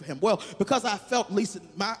to preach for him. Well, because I felt, at least in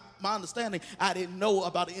my understanding, I didn't know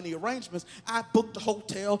about any arrangements, I booked a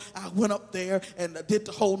hotel. I went up there and did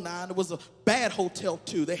the whole nine. It was a bad hotel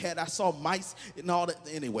too. I saw mice and all that.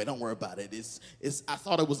 Anyway, don't worry about it. I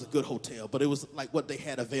thought it was a good hotel, but it was like what they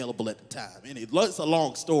had available at the time. Anyway, it's a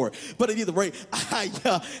long story. But at either rate,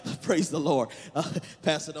 praise the Lord.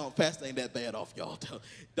 Pastor ain't that bad off, y'all.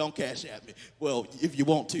 Don't cash at me. Well, if you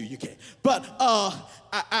want to, you can. But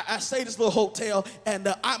I stayed in this little hotel, and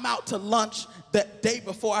I'm out to lunch that day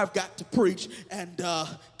before I've got to preach, and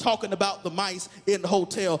talking about the mice in the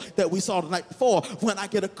hotel that we saw the night before, when I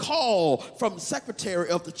get a call from the secretary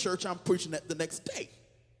of the church I'm preaching at the next day.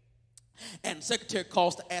 And the secretary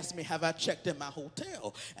calls to ask me, have I checked in my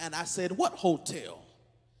hotel? And I said, what hotel?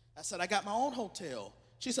 I said, I got my own hotel.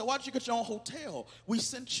 She said, why did you get your own hotel? We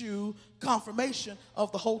sent you confirmation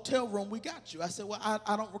of the hotel room we got you. I said, well,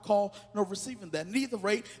 I don't recall no receiving that. And either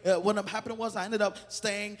rate, what happened was I ended up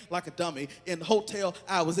staying like a dummy in the hotel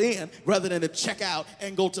I was in rather than to check out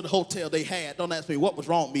and go to the hotel they had. Don't ask me what was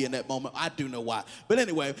wrong with me in that moment. I do know why. But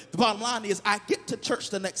anyway, the bottom line is I get to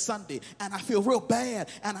church the next Sunday and I feel real bad.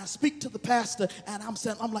 And I speak to the pastor and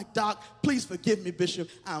I'm like, Doc, please forgive me, Bishop.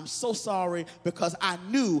 I'm so sorry because I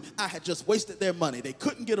knew I had just wasted their money. They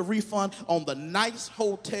couldn't get a refund on the nice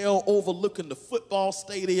hotel overlooking the football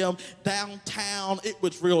stadium downtown. It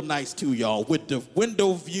was real nice too, y'all, with the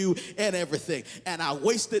window view and everything. And I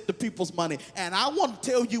wasted the people's money. And I want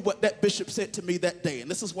to tell you what that bishop said to me that day.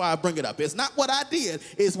 And this is why I bring it up. It's not what I did,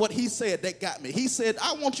 it's what he said that got me. He said,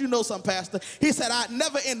 I want you to know something, Pastor. He said, I'd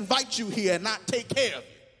never invite you here and not take care of you.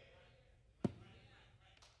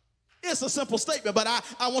 It's a simple statement, but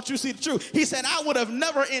I want you to see the truth. He said, I would have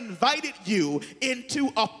never invited you into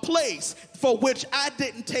a place for which I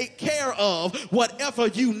didn't take care of whatever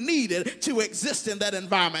you needed to exist in that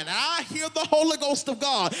environment. And I hear the Holy Ghost of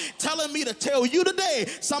God telling me to tell you today,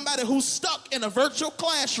 somebody who's stuck in a virtual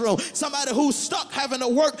classroom, somebody who's stuck having to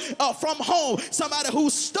work from home, somebody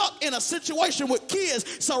who's stuck in a situation with kids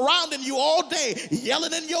surrounding you all day,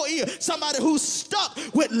 yelling in your ear, somebody who's stuck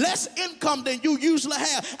with less income than you usually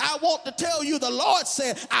have. I want to tell you, the Lord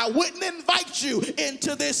said, I wouldn't invite you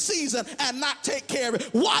into this season and not take care of it.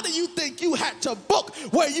 Why do you think you had to book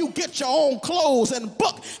where you get your own clothes and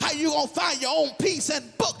book how you gonna find your own peace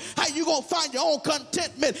and book how you gonna find your own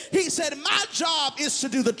contentment? He said, my job is to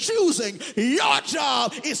do the choosing. Your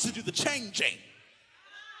job is to do the changing.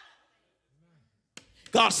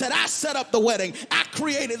 God said, I set up the wedding. I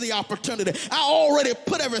created the opportunity. I already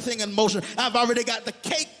put everything in motion. I've already got the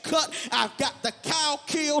cake cut. I've got the cow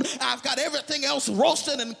killed. I've got everything else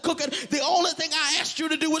roasting and cooking. The only thing I asked you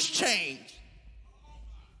to do is change.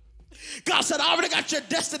 God said, I already got your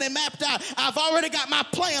destiny mapped out. I've already got my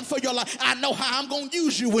plan for your life. I know how I'm going to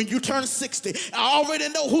use you when you turn 60. I already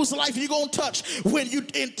know whose life you're going to touch when you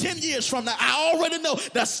in 10 years from now. I already know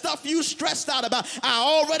the stuff you stressed out about. I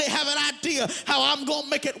already have an idea how I'm going to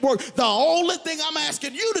make it work. The only thing I'm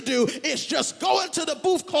asking you to do is just go into the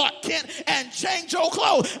booth, Clark Kent, and change your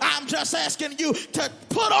clothes. I'm just asking you to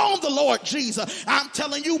put on the Lord Jesus. I'm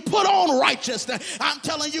telling you, put on righteousness. I'm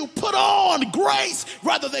telling you, put on grace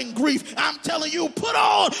rather than grief. I'm telling you, put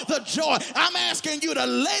on the joy. I'm asking you to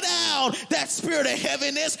lay down that spirit of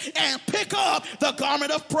heaviness and pick up the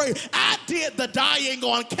garment of praise. I did the dying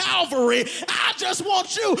on Calvary. I just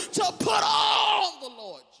want you to put on the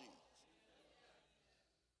Lord Jesus.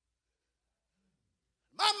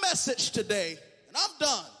 My message today, and I'm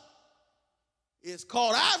done, is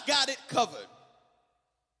called I've Got It Covered.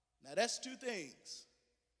 Now that's two things.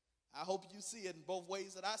 I hope you see it in both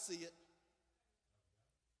ways that I see it.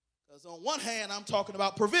 Because on one hand, I'm talking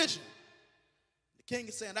about provision. The king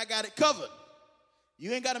is saying, I got it covered.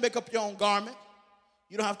 You ain't got to make up your own garment.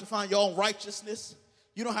 You don't have to find your own righteousness.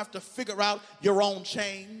 You don't have to figure out your own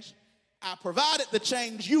change. I provided the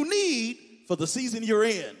change you need for the season you're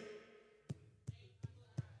in.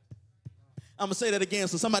 I'm going to say that again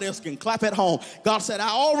so somebody else can clap at home. God said, I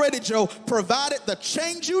already, Joe, provided the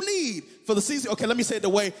change you need for the season. Okay, let me say it the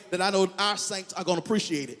way that I know our saints are going to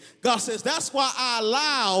appreciate it. God says, that's why I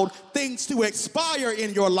allowed things to expire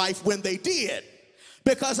in your life when they did.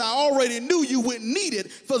 Because I already knew you wouldn't need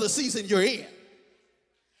it for the season you're in.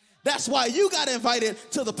 That's why you got invited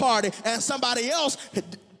to the party and somebody else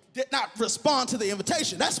did not respond to the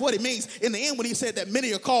invitation. That's what it means in the end when he said that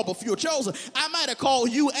many are called but few are chosen. I might have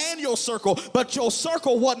called you and your circle, but your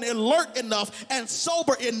circle wasn't alert enough and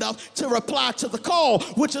sober enough to reply to the call,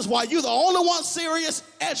 which is why you're the only one serious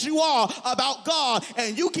as you are about God,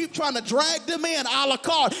 and you keep trying to drag them in a la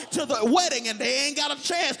carte to the wedding, and they ain't got a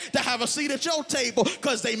chance to have a seat at your table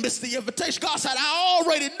because they missed the invitation. God said, I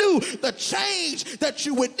already knew the change that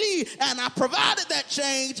you would need, and I provided that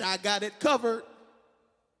change. I got it covered.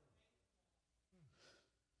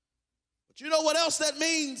 You know what else that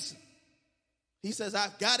means? He says,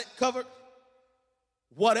 I've got it covered.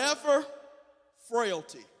 whatever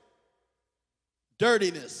frailty,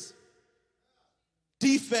 dirtiness,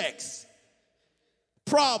 defects,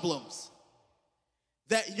 problems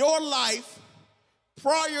that your life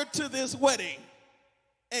prior to this wedding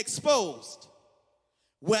exposed,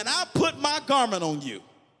 when I put my garment on you,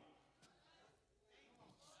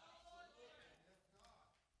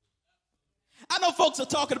 I know folks are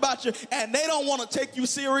talking about you and they don't want to take you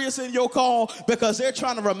serious in your call because they're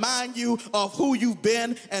trying to remind you of who you've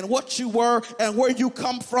been and what you were and where you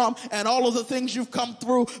come from and all of the things you've come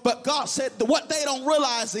through. But God said that what they don't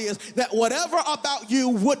realize is that whatever about you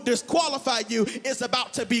would disqualify you is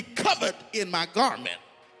about to be covered in my garment.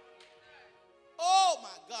 Oh my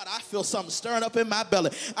God, I feel something stirring up in my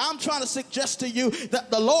belly. I'm trying to suggest to you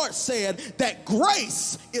that the Lord said that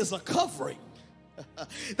grace is a covering.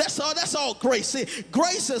 That's all grace is.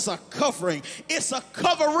 Grace is a covering. It's a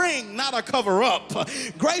covering, not a cover up.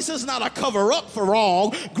 Grace is not a cover up for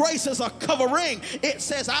wrong. Grace is a covering. It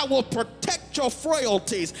says, I will protect your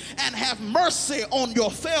frailties and have mercy on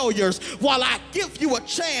your failures while I give you a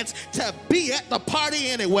chance to be at the party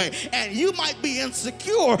anyway. And you might be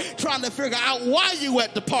insecure trying to figure out why you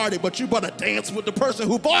at the party, but you better dance with the person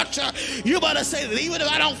who bought you. You better say that even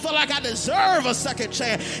if I don't feel like I deserve a second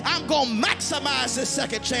chance, I'm going to maximize this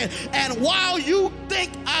second chance. And while you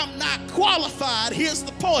think I'm not qualified, here's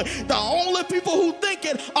the point. The only people who think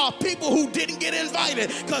it are people who didn't get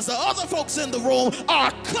invited, because the other folks in the room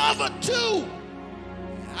are covered too.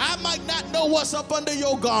 I might not know what's up under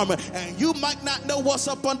your garment, and you might not know what's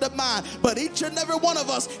up under mine, but each and every one of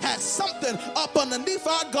us has something up underneath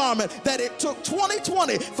our garment that it took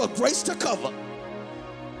 2020 for grace to cover.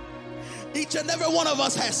 Each and every one of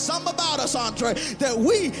us has some about us, Andre, that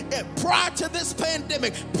we, prior to this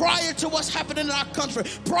pandemic, prior to what's happening in our country,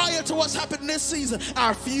 prior to what's happening this season,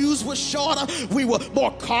 our fuse was shorter. We were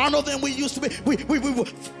more carnal than we used to be. We were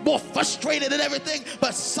more frustrated and everything.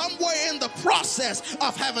 But somewhere in the process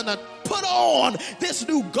of having to put on this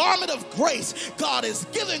new garment of grace, God is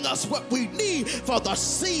giving us what we need for the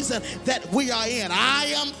season that we are in. I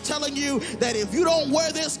am telling you that if you don't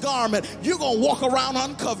wear this garment, you're going to walk around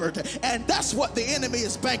uncovered. And that's what the enemy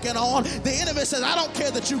is banking on. The enemy says, I don't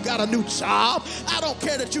care that you got a new job. I don't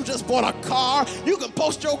care that you just bought a car. You can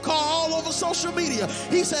post your car all over social media.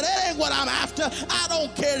 He said, that ain't what I'm after. I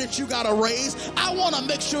don't care that you got a raise. I want to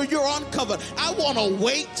make sure you're uncovered. I want to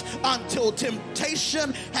wait until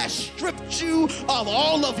temptation has stripped you of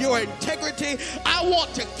all of your integrity. I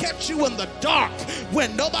want to catch you in the dark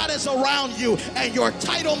when nobody's around you and your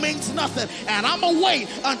title means nothing. And I'm going to wait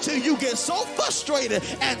until you get so frustrated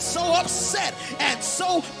and so upset and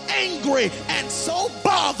so angry and so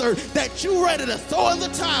bothered that you're ready to throw in the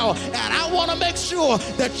towel. And I want to make sure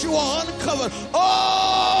that you are uncovered.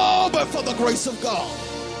 Oh, but for the grace of God.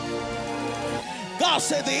 God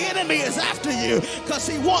said the enemy is after you because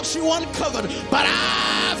he wants you uncovered, but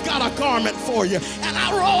I've got a garment for you. And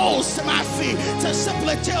I rose to my feet to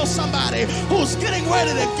simply tell somebody who's getting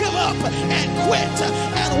ready to give up and quit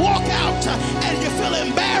and walk out, and you feel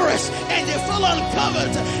embarrassed and you feel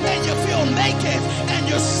uncovered and you feel naked and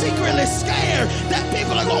you're secretly scared that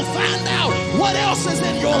people are going to find out what else is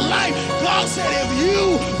in your life. God said if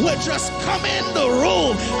you would just come in the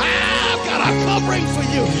room, I've got a covering for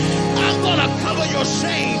you. I'm going to cover your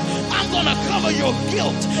shame. I'm going to cover your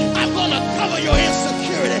guilt. I'm going to cover your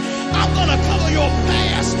insecurity. I'm going to cover your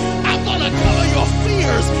past. I'm going to cover your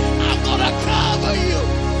fears. I'm going to cover you.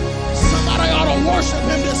 Somebody ought to worship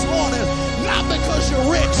him this morning, not because you're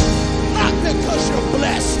rich, not because you're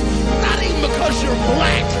blessed, not even because you're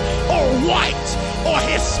black or white or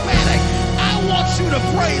Hispanic. I want you to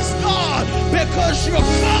praise God because you're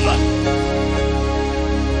covered.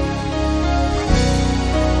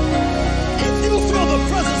 You feel the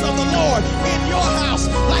presence of the Lord in your house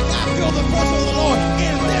like I feel the presence of the Lord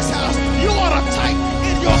in this house. You ought to type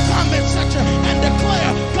in your comment section and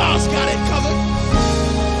declare, God's got it covered.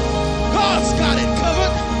 God's got it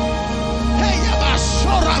covered. Hey,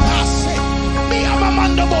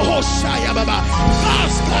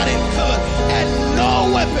 God's got it covered. And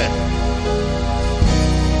no weapon,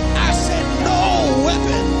 I said no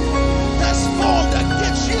weapon that's formed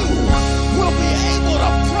against you will be able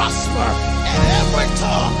to prosper. And every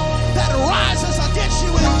tongue that rises against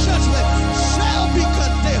you in judgment shall be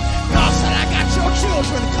condemned. God said, I got your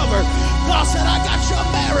children covered. God said, I got your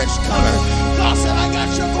marriage covered. God said, I got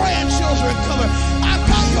your grandchildren covered. I've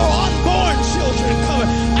got your unborn children covered.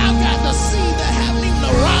 I've got the seed that haven't even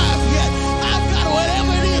arrived yet. I've got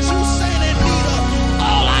whatever it is you stand in need of.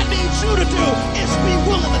 All I need you to do is be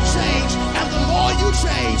willing to change. And the more you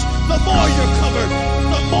change, the more you're covered.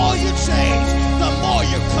 The more you change, the more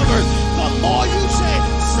you're covered. The more you change,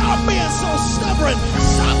 children,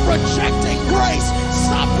 stop rejecting grace.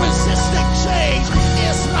 Stop resisting change.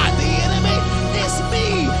 It's not the enemy. It's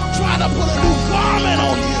me trying to put a new garment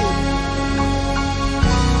on you.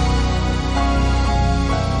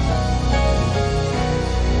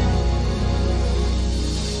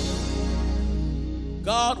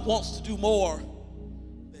 God wants to do more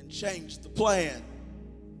than change the plan.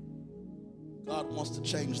 God wants to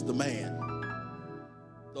change the man,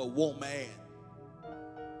 the woman.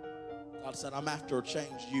 God said, I'm after to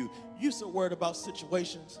change you. You're so worried about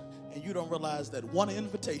situations, and you don't realize that one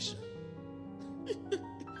invitation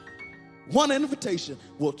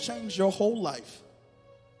will change your whole life.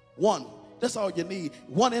 One. That's all you need.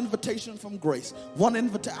 One invitation from grace. One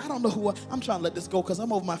invitation. I don't know who I'm trying to let this go because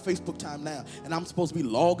I'm over my Facebook time now, and I'm supposed to be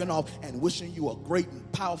logging off and wishing you a great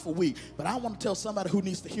and powerful week. But I want to tell somebody who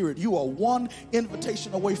needs to hear it. You are one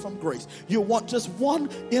invitation away from grace. You want just one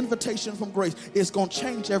invitation from grace. It's going to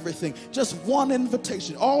change everything. Just one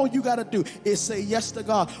invitation. All you got to do is say yes to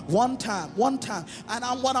God one time.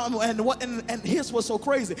 And here's what's so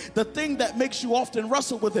crazy. The thing that makes you often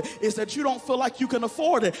wrestle with it is that you don't feel like you can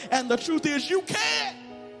afford it. And the truth is you can,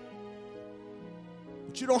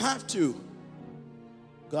 but you don't have to.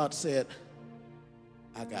 God said,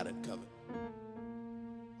 I got it covered.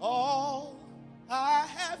 All I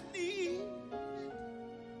have need,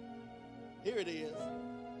 here it is,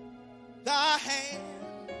 thy hands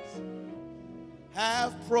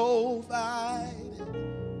have provided.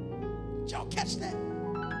 Did y'all catch that?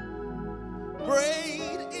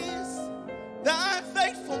 Great is thy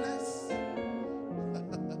faithfulness.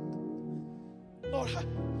 Lord,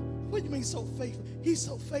 what do you mean so faithful? He's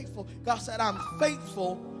so faithful. God said, I'm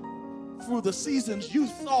faithful through the seasons you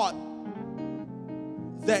thought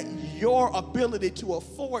that your ability to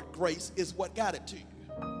afford grace is what got it to you.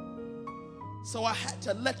 So I had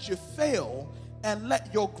to let you fail and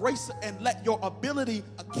let your grace and let your ability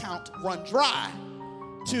account run dry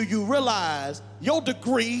till you realize your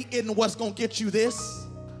degree isn't what's going to get you this.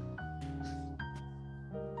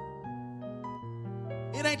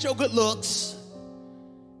 It ain't your good looks.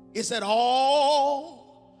 It's that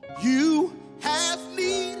all you have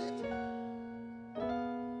needed,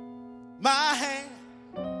 my hand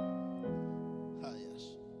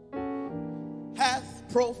hath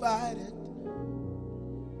provided.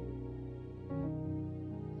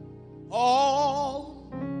 All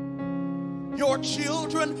your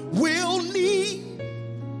children will need,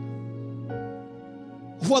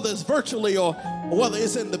 whether it's virtually or whether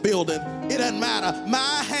it's in the building, it doesn't matter.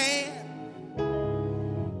 My hand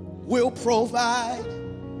will provide.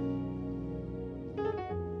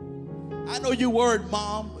 I know you worried,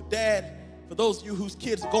 Mom, or Dad, for those of you whose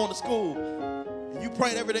kids are going to school, and you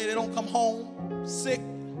pray every day they don't come home sick.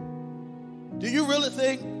 Do you really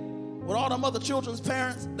think, with all them other children's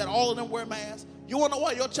parents, that all of them wear masks? You want to know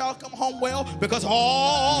why your child come home well? Because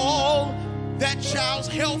all that child's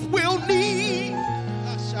health will need,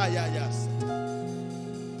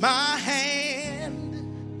 my hand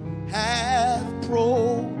hath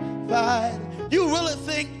provided. You really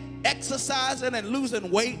think exercising and losing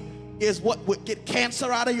weight is what would get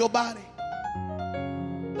cancer out of your body?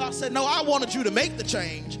 God said, no, I wanted you to make the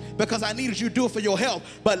change because I needed you to do it for your health.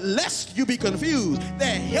 But lest you be confused,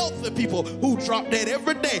 there are healthy people who drop dead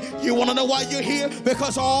every day. You want to know why you're here?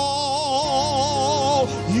 Because all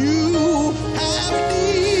you have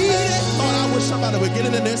needed. Lord, I wish somebody would get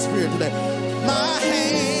it in their spirit today. My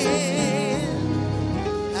hand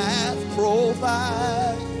hath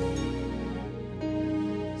provided.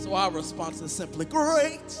 So our response is simply,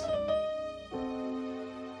 great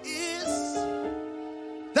is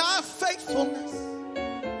thy faithfulness.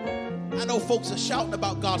 I know folks are shouting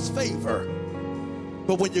about God's favor,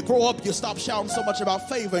 but when you grow up, you stop shouting so much about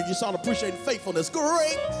favor and you start appreciating faithfulness.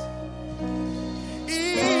 Great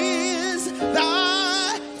is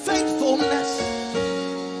thy faithfulness.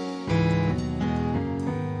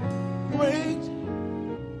 Great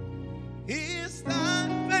is thy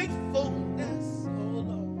faithfulness, oh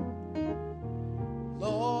Lord.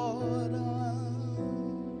 Lord, unto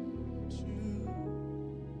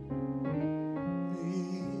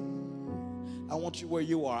me. I want you where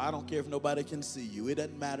you are. I don't care if nobody can see you. It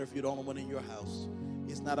doesn't matter if you're the only one in your house.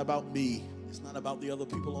 It's not about me. It's not about the other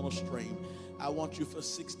people on the stream. I want you for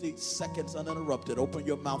 60 seconds uninterrupted. Open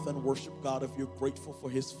your mouth and worship God if you're grateful for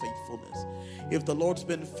his faithfulness. If the Lord's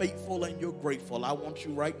been faithful and you're grateful, I want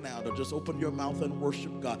you right now to just open your mouth and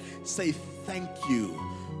worship God. Say thank you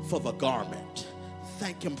for the garment.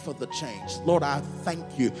 Thank him for the change. Lord, I thank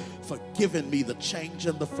you for giving me the change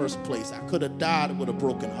in the first place. I could have died with a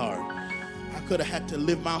broken heart. I could have had to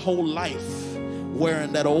live my whole life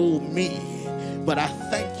wearing that old me. But I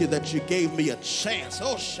thank you that you gave me a chance.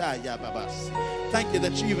 Oh, Shaya Babas. Thank you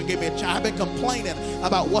that you even gave me a chance. I've been complaining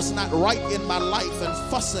about what's not right in my life and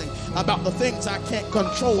fussing about the things I can't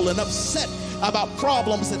control and upset about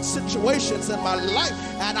problems and situations in my life,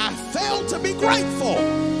 and I failed to be grateful.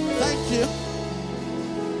 Thank you.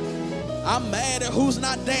 I'm mad at who's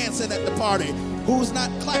not dancing at the party, who's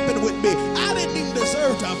not clapping with me. I didn't even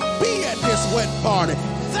deserve to be at this wedding party.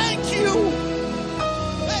 Thank you.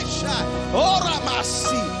 Oh,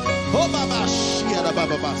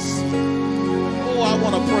 I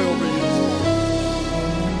want to pray over you.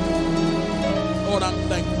 Lord, I'm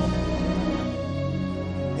thankful.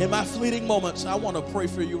 In my fleeting moments, I want to pray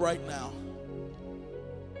for you right now.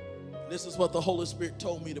 This is what the Holy Spirit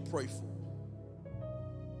told me to pray for.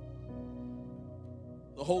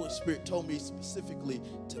 The Holy Spirit told me specifically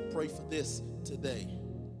to pray for this today.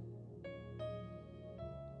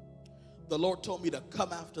 The Lord told me to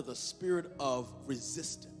come after the spirit of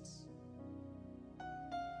resistance.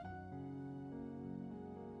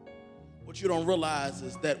 What you don't realize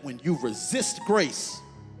is that when you resist grace,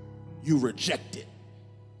 you reject it.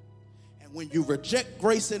 And when you reject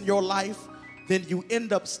grace in your life, then you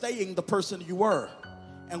end up staying the person you were.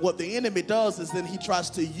 And what the enemy does is then he tries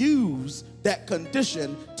to use that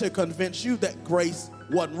condition to convince you that grace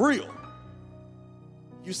wasn't real.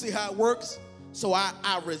 You see how it works? So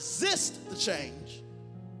I resist the change.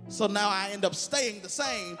 So now I end up staying the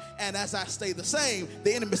same. And as I stay the same,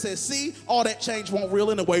 the enemy says, see, all that change wasn't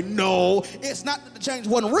real anyway. No, it's not that the change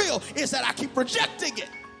wasn't real. It's that I keep rejecting it.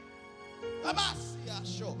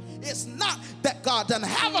 It's not that God doesn't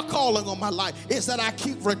have a calling on my life. It's that I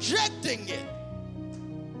keep rejecting it.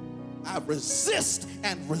 I resist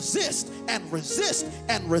and resist and resist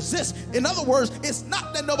and resist. In other words, it's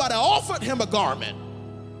not that nobody offered him a garment.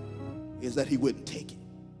 Is that he wouldn't take it.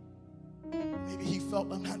 Maybe he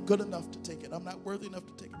felt I'm not good enough to take it. I'm not worthy enough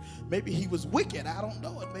to take it. Maybe he was wicked. I don't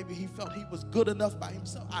know it. Maybe he felt he was good enough by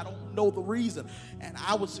himself. I don't know the reason. And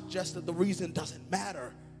I would suggest that the reason doesn't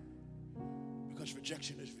matter, because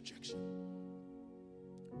rejection is rejection.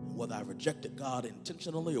 And whether I rejected God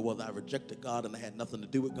intentionally or whether I rejected God and it had nothing to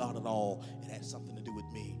do with God at all, it had something to do with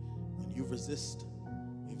me. When you resist,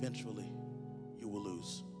 eventually you will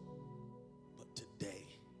lose. But today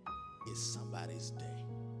is somebody's day.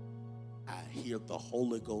 I hear the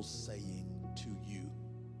Holy Ghost saying to you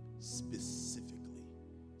specifically,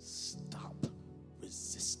 stop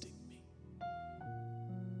resisting me.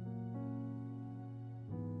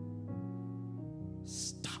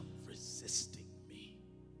 Stop resisting me.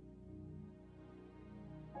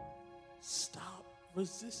 Stop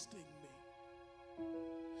resisting me.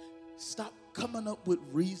 Stop coming up with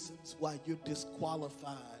reasons why you're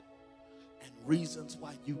disqualified and reasons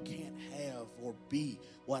why you can't have or be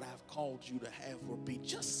what I've called you to have or be.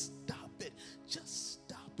 Just stop it. Just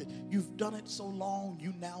stop it. You've done it so long,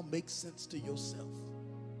 you now make sense to yourself.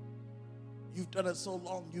 You've done it so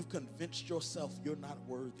long, you've convinced yourself you're not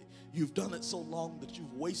worthy. You've done it so long that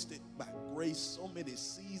you've wasted by grace so many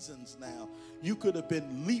seasons now. You could have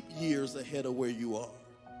been leap years ahead of where you are.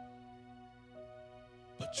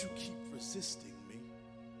 But you keep resisting me.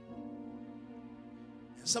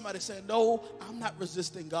 And somebody said, no, I'm not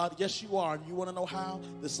resisting God. Yes, you are. And you want to know how?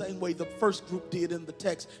 The same way the first group did in the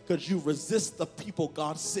text, because you resist the people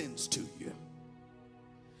God sends to you.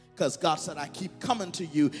 Because God said, I keep coming to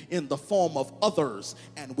you in the form of others.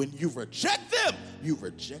 And when you reject them, you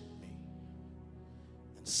reject me.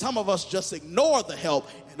 And some of us just ignore the help,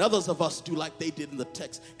 and others of us do like they did in the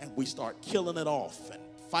text, and we start killing it off and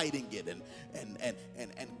fighting it and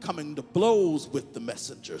coming to blows with the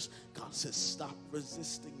messengers. God says, stop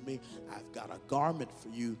resisting me. I've got a garment for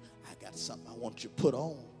you. I got something I want you to put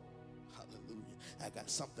on. Hallelujah. I got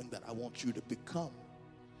something that I want you to become.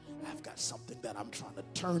 I've got something that I'm trying to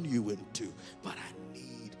turn you into, but I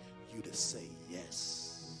need you to say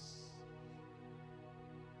yes.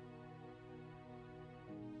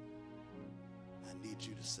 I need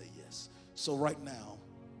you to say yes. So right now,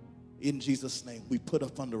 in Jesus' name, we put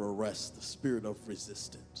up under arrest the spirit of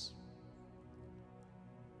resistance.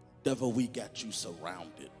 Devil, we got you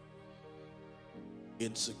surrounded.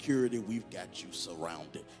 Insecurity, we've got you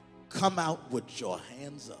surrounded. Come out with your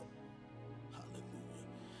hands up.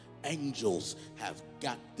 Angels have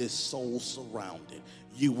got this soul surrounded.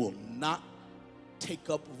 You will not take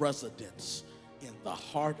up residence in the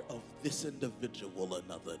heart of this individual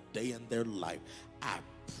another day in their life. I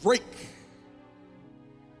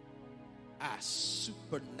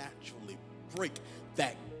supernaturally break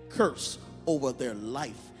that curse over their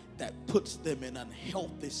life that puts them in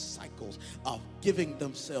unhealthy cycles of giving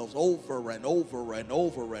themselves over and over and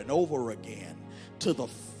over and over again to the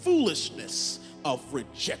foolishness of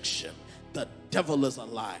rejection. The devil is a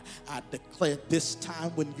lie. I declare this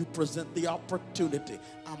time when you present the opportunity,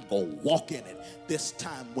 I'm going to walk in it. This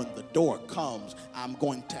time when the door comes, I'm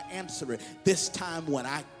going to answer it. This time when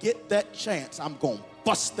I get that chance, I'm going to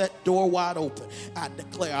bust that door wide open. I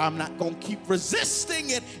declare I'm not going to keep resisting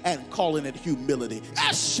it and calling it humility.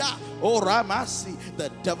 Asha, oh, Ramasi, the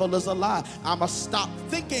devil is a lie. I'm going to stop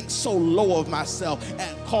thinking so low of myself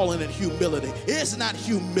and calling it humility. It's not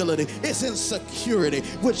humility, it's insecurity,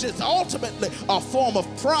 which is ultimately a form of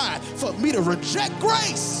pride for me to reject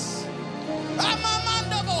grace.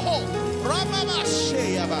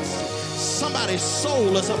 Somebody's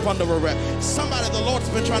soul is up under arrest. Somebody, the Lord's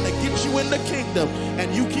been trying to get you in the kingdom,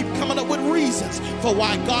 and you keep coming up with reasons for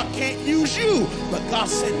why God can't use you. But God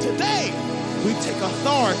said, today we take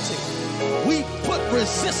authority. We put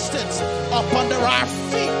resistance up under our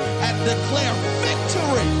feet and declare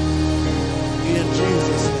victory in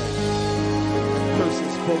Jesus' name. The curse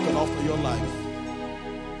is broken off of your life.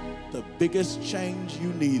 The biggest change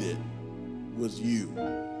you needed was you.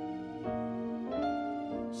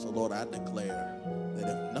 So Lord, I declare that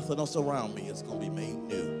if nothing else around me is going to be made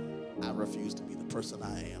new, I refuse to be the person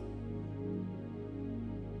I am.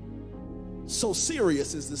 So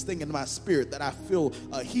serious is this thing in my spirit that I feel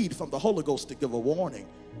a heat from the Holy Ghost to give a warning.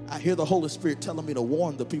 I hear the Holy Spirit telling me to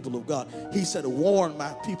warn the people of God. He said, warn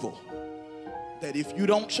my people that if you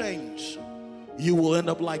don't change, you will end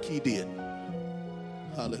up like he did.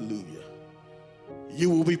 Hallelujah. You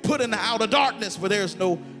will be put in the outer darkness where there's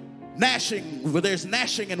no gnashing, where there's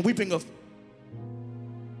gnashing and weeping of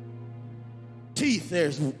teeth.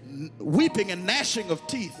 There's weeping and gnashing of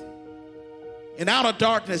teeth in outer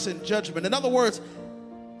darkness and judgment. In other words,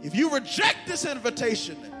 if you reject this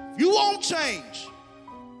invitation, if you won't change,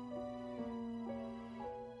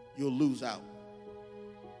 you'll lose out.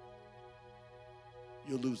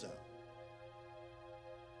 You'll lose out.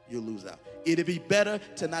 You'll lose out. It'd be better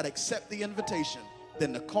to not accept the invitation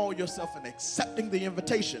than to call yourself an accepting the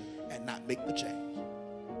invitation and not make the change.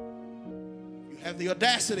 You have the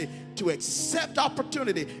audacity to accept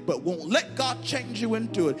opportunity but won't let God change you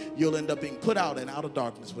into it, you'll end up being put out in outer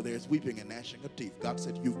darkness where there's weeping and gnashing of teeth. God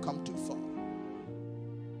said, you've come too far.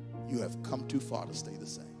 You have come too far to stay the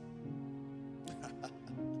same.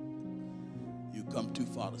 You've come too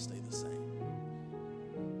far to stay the same.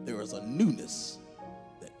 There is a newness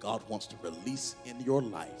that God wants to release in your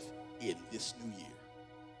life in this new year.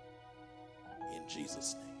 In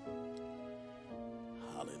Jesus' name.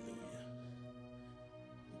 Hallelujah.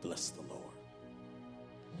 Bless the Lord.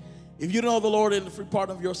 If you know the Lord in the free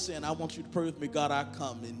pardon of your sin, I want you to pray with me. God, I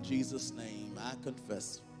come in Jesus' name. I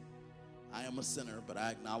confess I am a sinner, but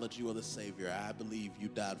I acknowledge you are the Savior. I believe you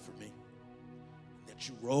died for me, that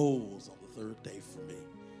you rose on the third day for me.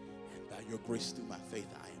 And by your grace through my faith,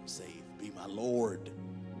 I am saved. Be my Lord,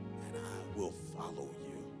 and I will follow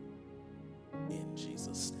you in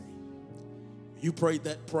Jesus' name. You prayed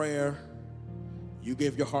that prayer. You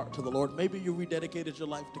gave your heart to the Lord. Maybe you rededicated your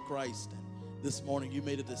life to Christ. And this morning you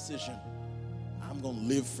made a decision. I'm going to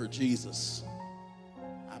live for Jesus.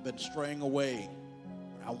 I've been straying away,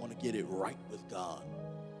 but I want to get it right with God.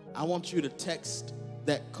 I want you to text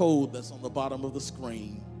that code that's on the bottom of the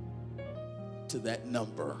screen to that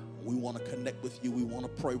number. We want to connect with you. We want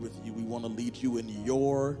to pray with you. We want to lead you in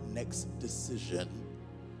your next decision.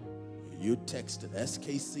 You text it,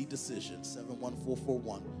 SKC Decision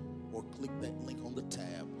 71441, or click that link on the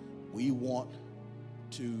tab. We want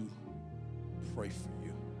to pray for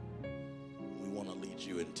you. We want to lead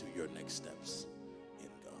you into your next steps in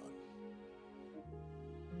God.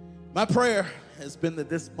 My prayer has been that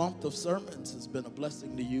this month of sermons has been a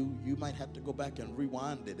blessing to you. You might have to go back and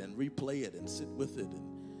rewind it and replay it and sit with it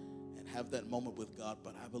and have that moment with God.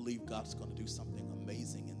 But I believe God's going to do something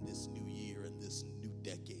amazing in this new year, in this new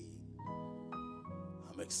decade.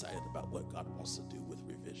 I'm excited about what God wants to do with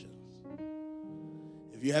revisions.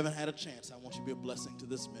 If you haven't had a chance, I want you to be a blessing to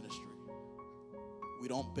this ministry. We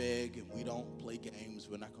don't beg and we don't play games.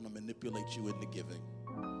 We're not going to manipulate you into giving.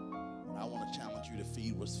 I want to challenge you to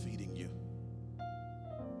feed what's feeding you.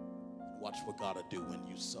 Watch what God will do when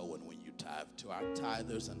you sow and when you tithe. To our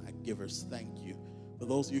tithers and our givers, thank you. For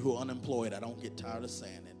those of you who are unemployed, I don't get tired of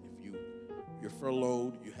saying it. If you're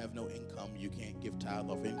furloughed, you have no income, you can't give tithe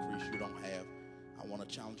of increase you don't have, I want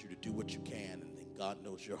to challenge you to do what you can, and then God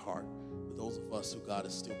knows your heart. For those of us who God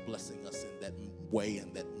is still blessing us in that way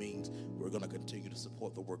and that means, we're going to continue to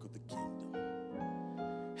support the work of the kingdom.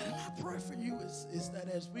 And my prayer for you is that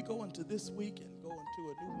as we go into this week and go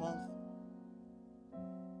into a new month,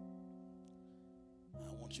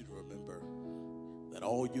 I want you to remember that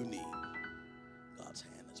all you need, God's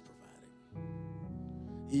hand has provided.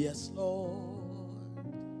 Yes, Lord.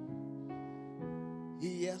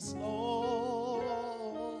 Yes, Lord.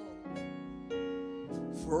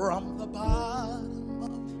 From the bottom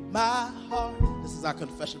of my heart, this is our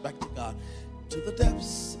confession back to God, to the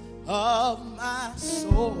depths of my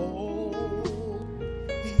soul.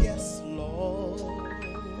 Yes, Lord.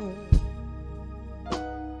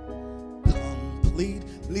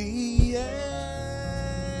 Completely, yes.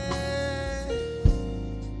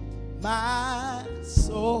 My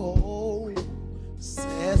soul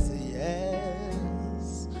says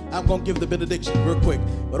yes. I'm going to give the benediction real quick.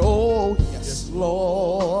 But oh, yes,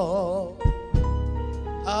 Lord.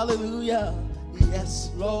 Hallelujah.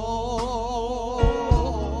 Yes, Lord.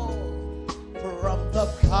 From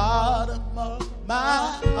the bottom of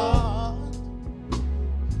my heart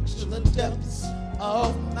to the depths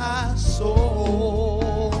of my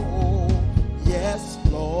soul. Yes,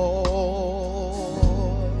 Lord.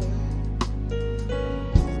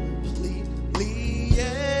 Completely,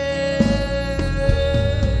 yes.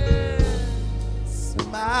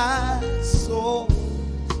 My soul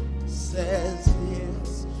says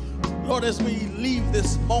yes. Lord, as we leave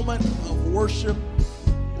this moment of worship,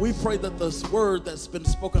 we pray that this word that's been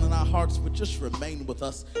spoken in our hearts would just remain with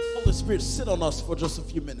us. Holy Spirit, sit on us for just a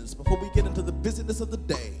few minutes before we get into the busyness of the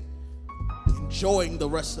day, enjoying the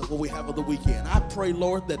rest of what we have of the weekend. I pray,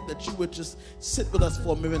 Lord, that you would just sit with us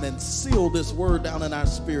for a minute and seal this word down in our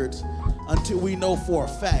spirits until we know for a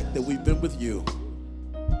fact that we've been with you.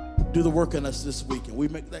 Do the work in us this week, and we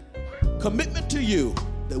make that commitment to you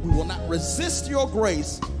that we will not resist your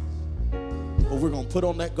grace, but we're going to put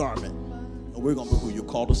on that garment. And we're going to be who you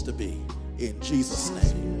called us to be. In Jesus'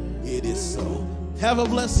 name, it is so. Have a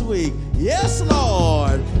blessed week. Yes,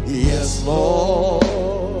 Lord. Yes, Lord.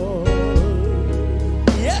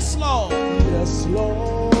 Yes, Lord. Yes,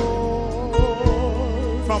 Lord.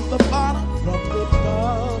 From the bottom of my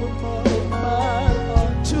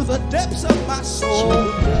heart to the depths of my soul. To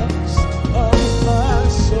the depths of my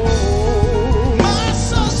soul. My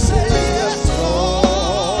soul says yes, Lord.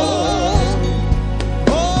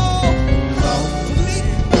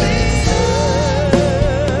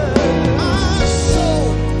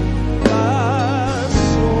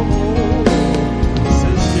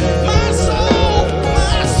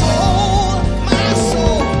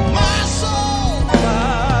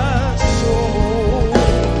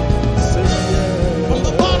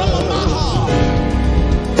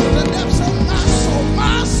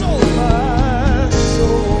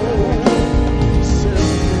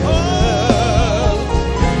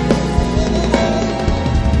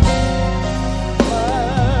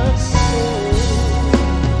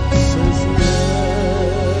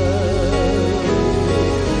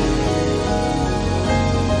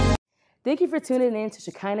 Thank you for tuning in to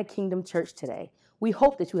Shekinah Kingdom Church today. We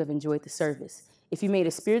hope that you have enjoyed the service. If you made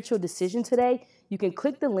a spiritual decision today, you can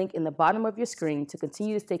click the link in the bottom of your screen to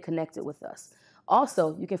continue to stay connected with us.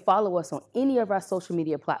 Also, you can follow us on any of our social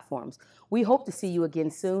media platforms. We hope to see you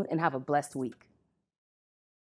again soon and have a blessed week.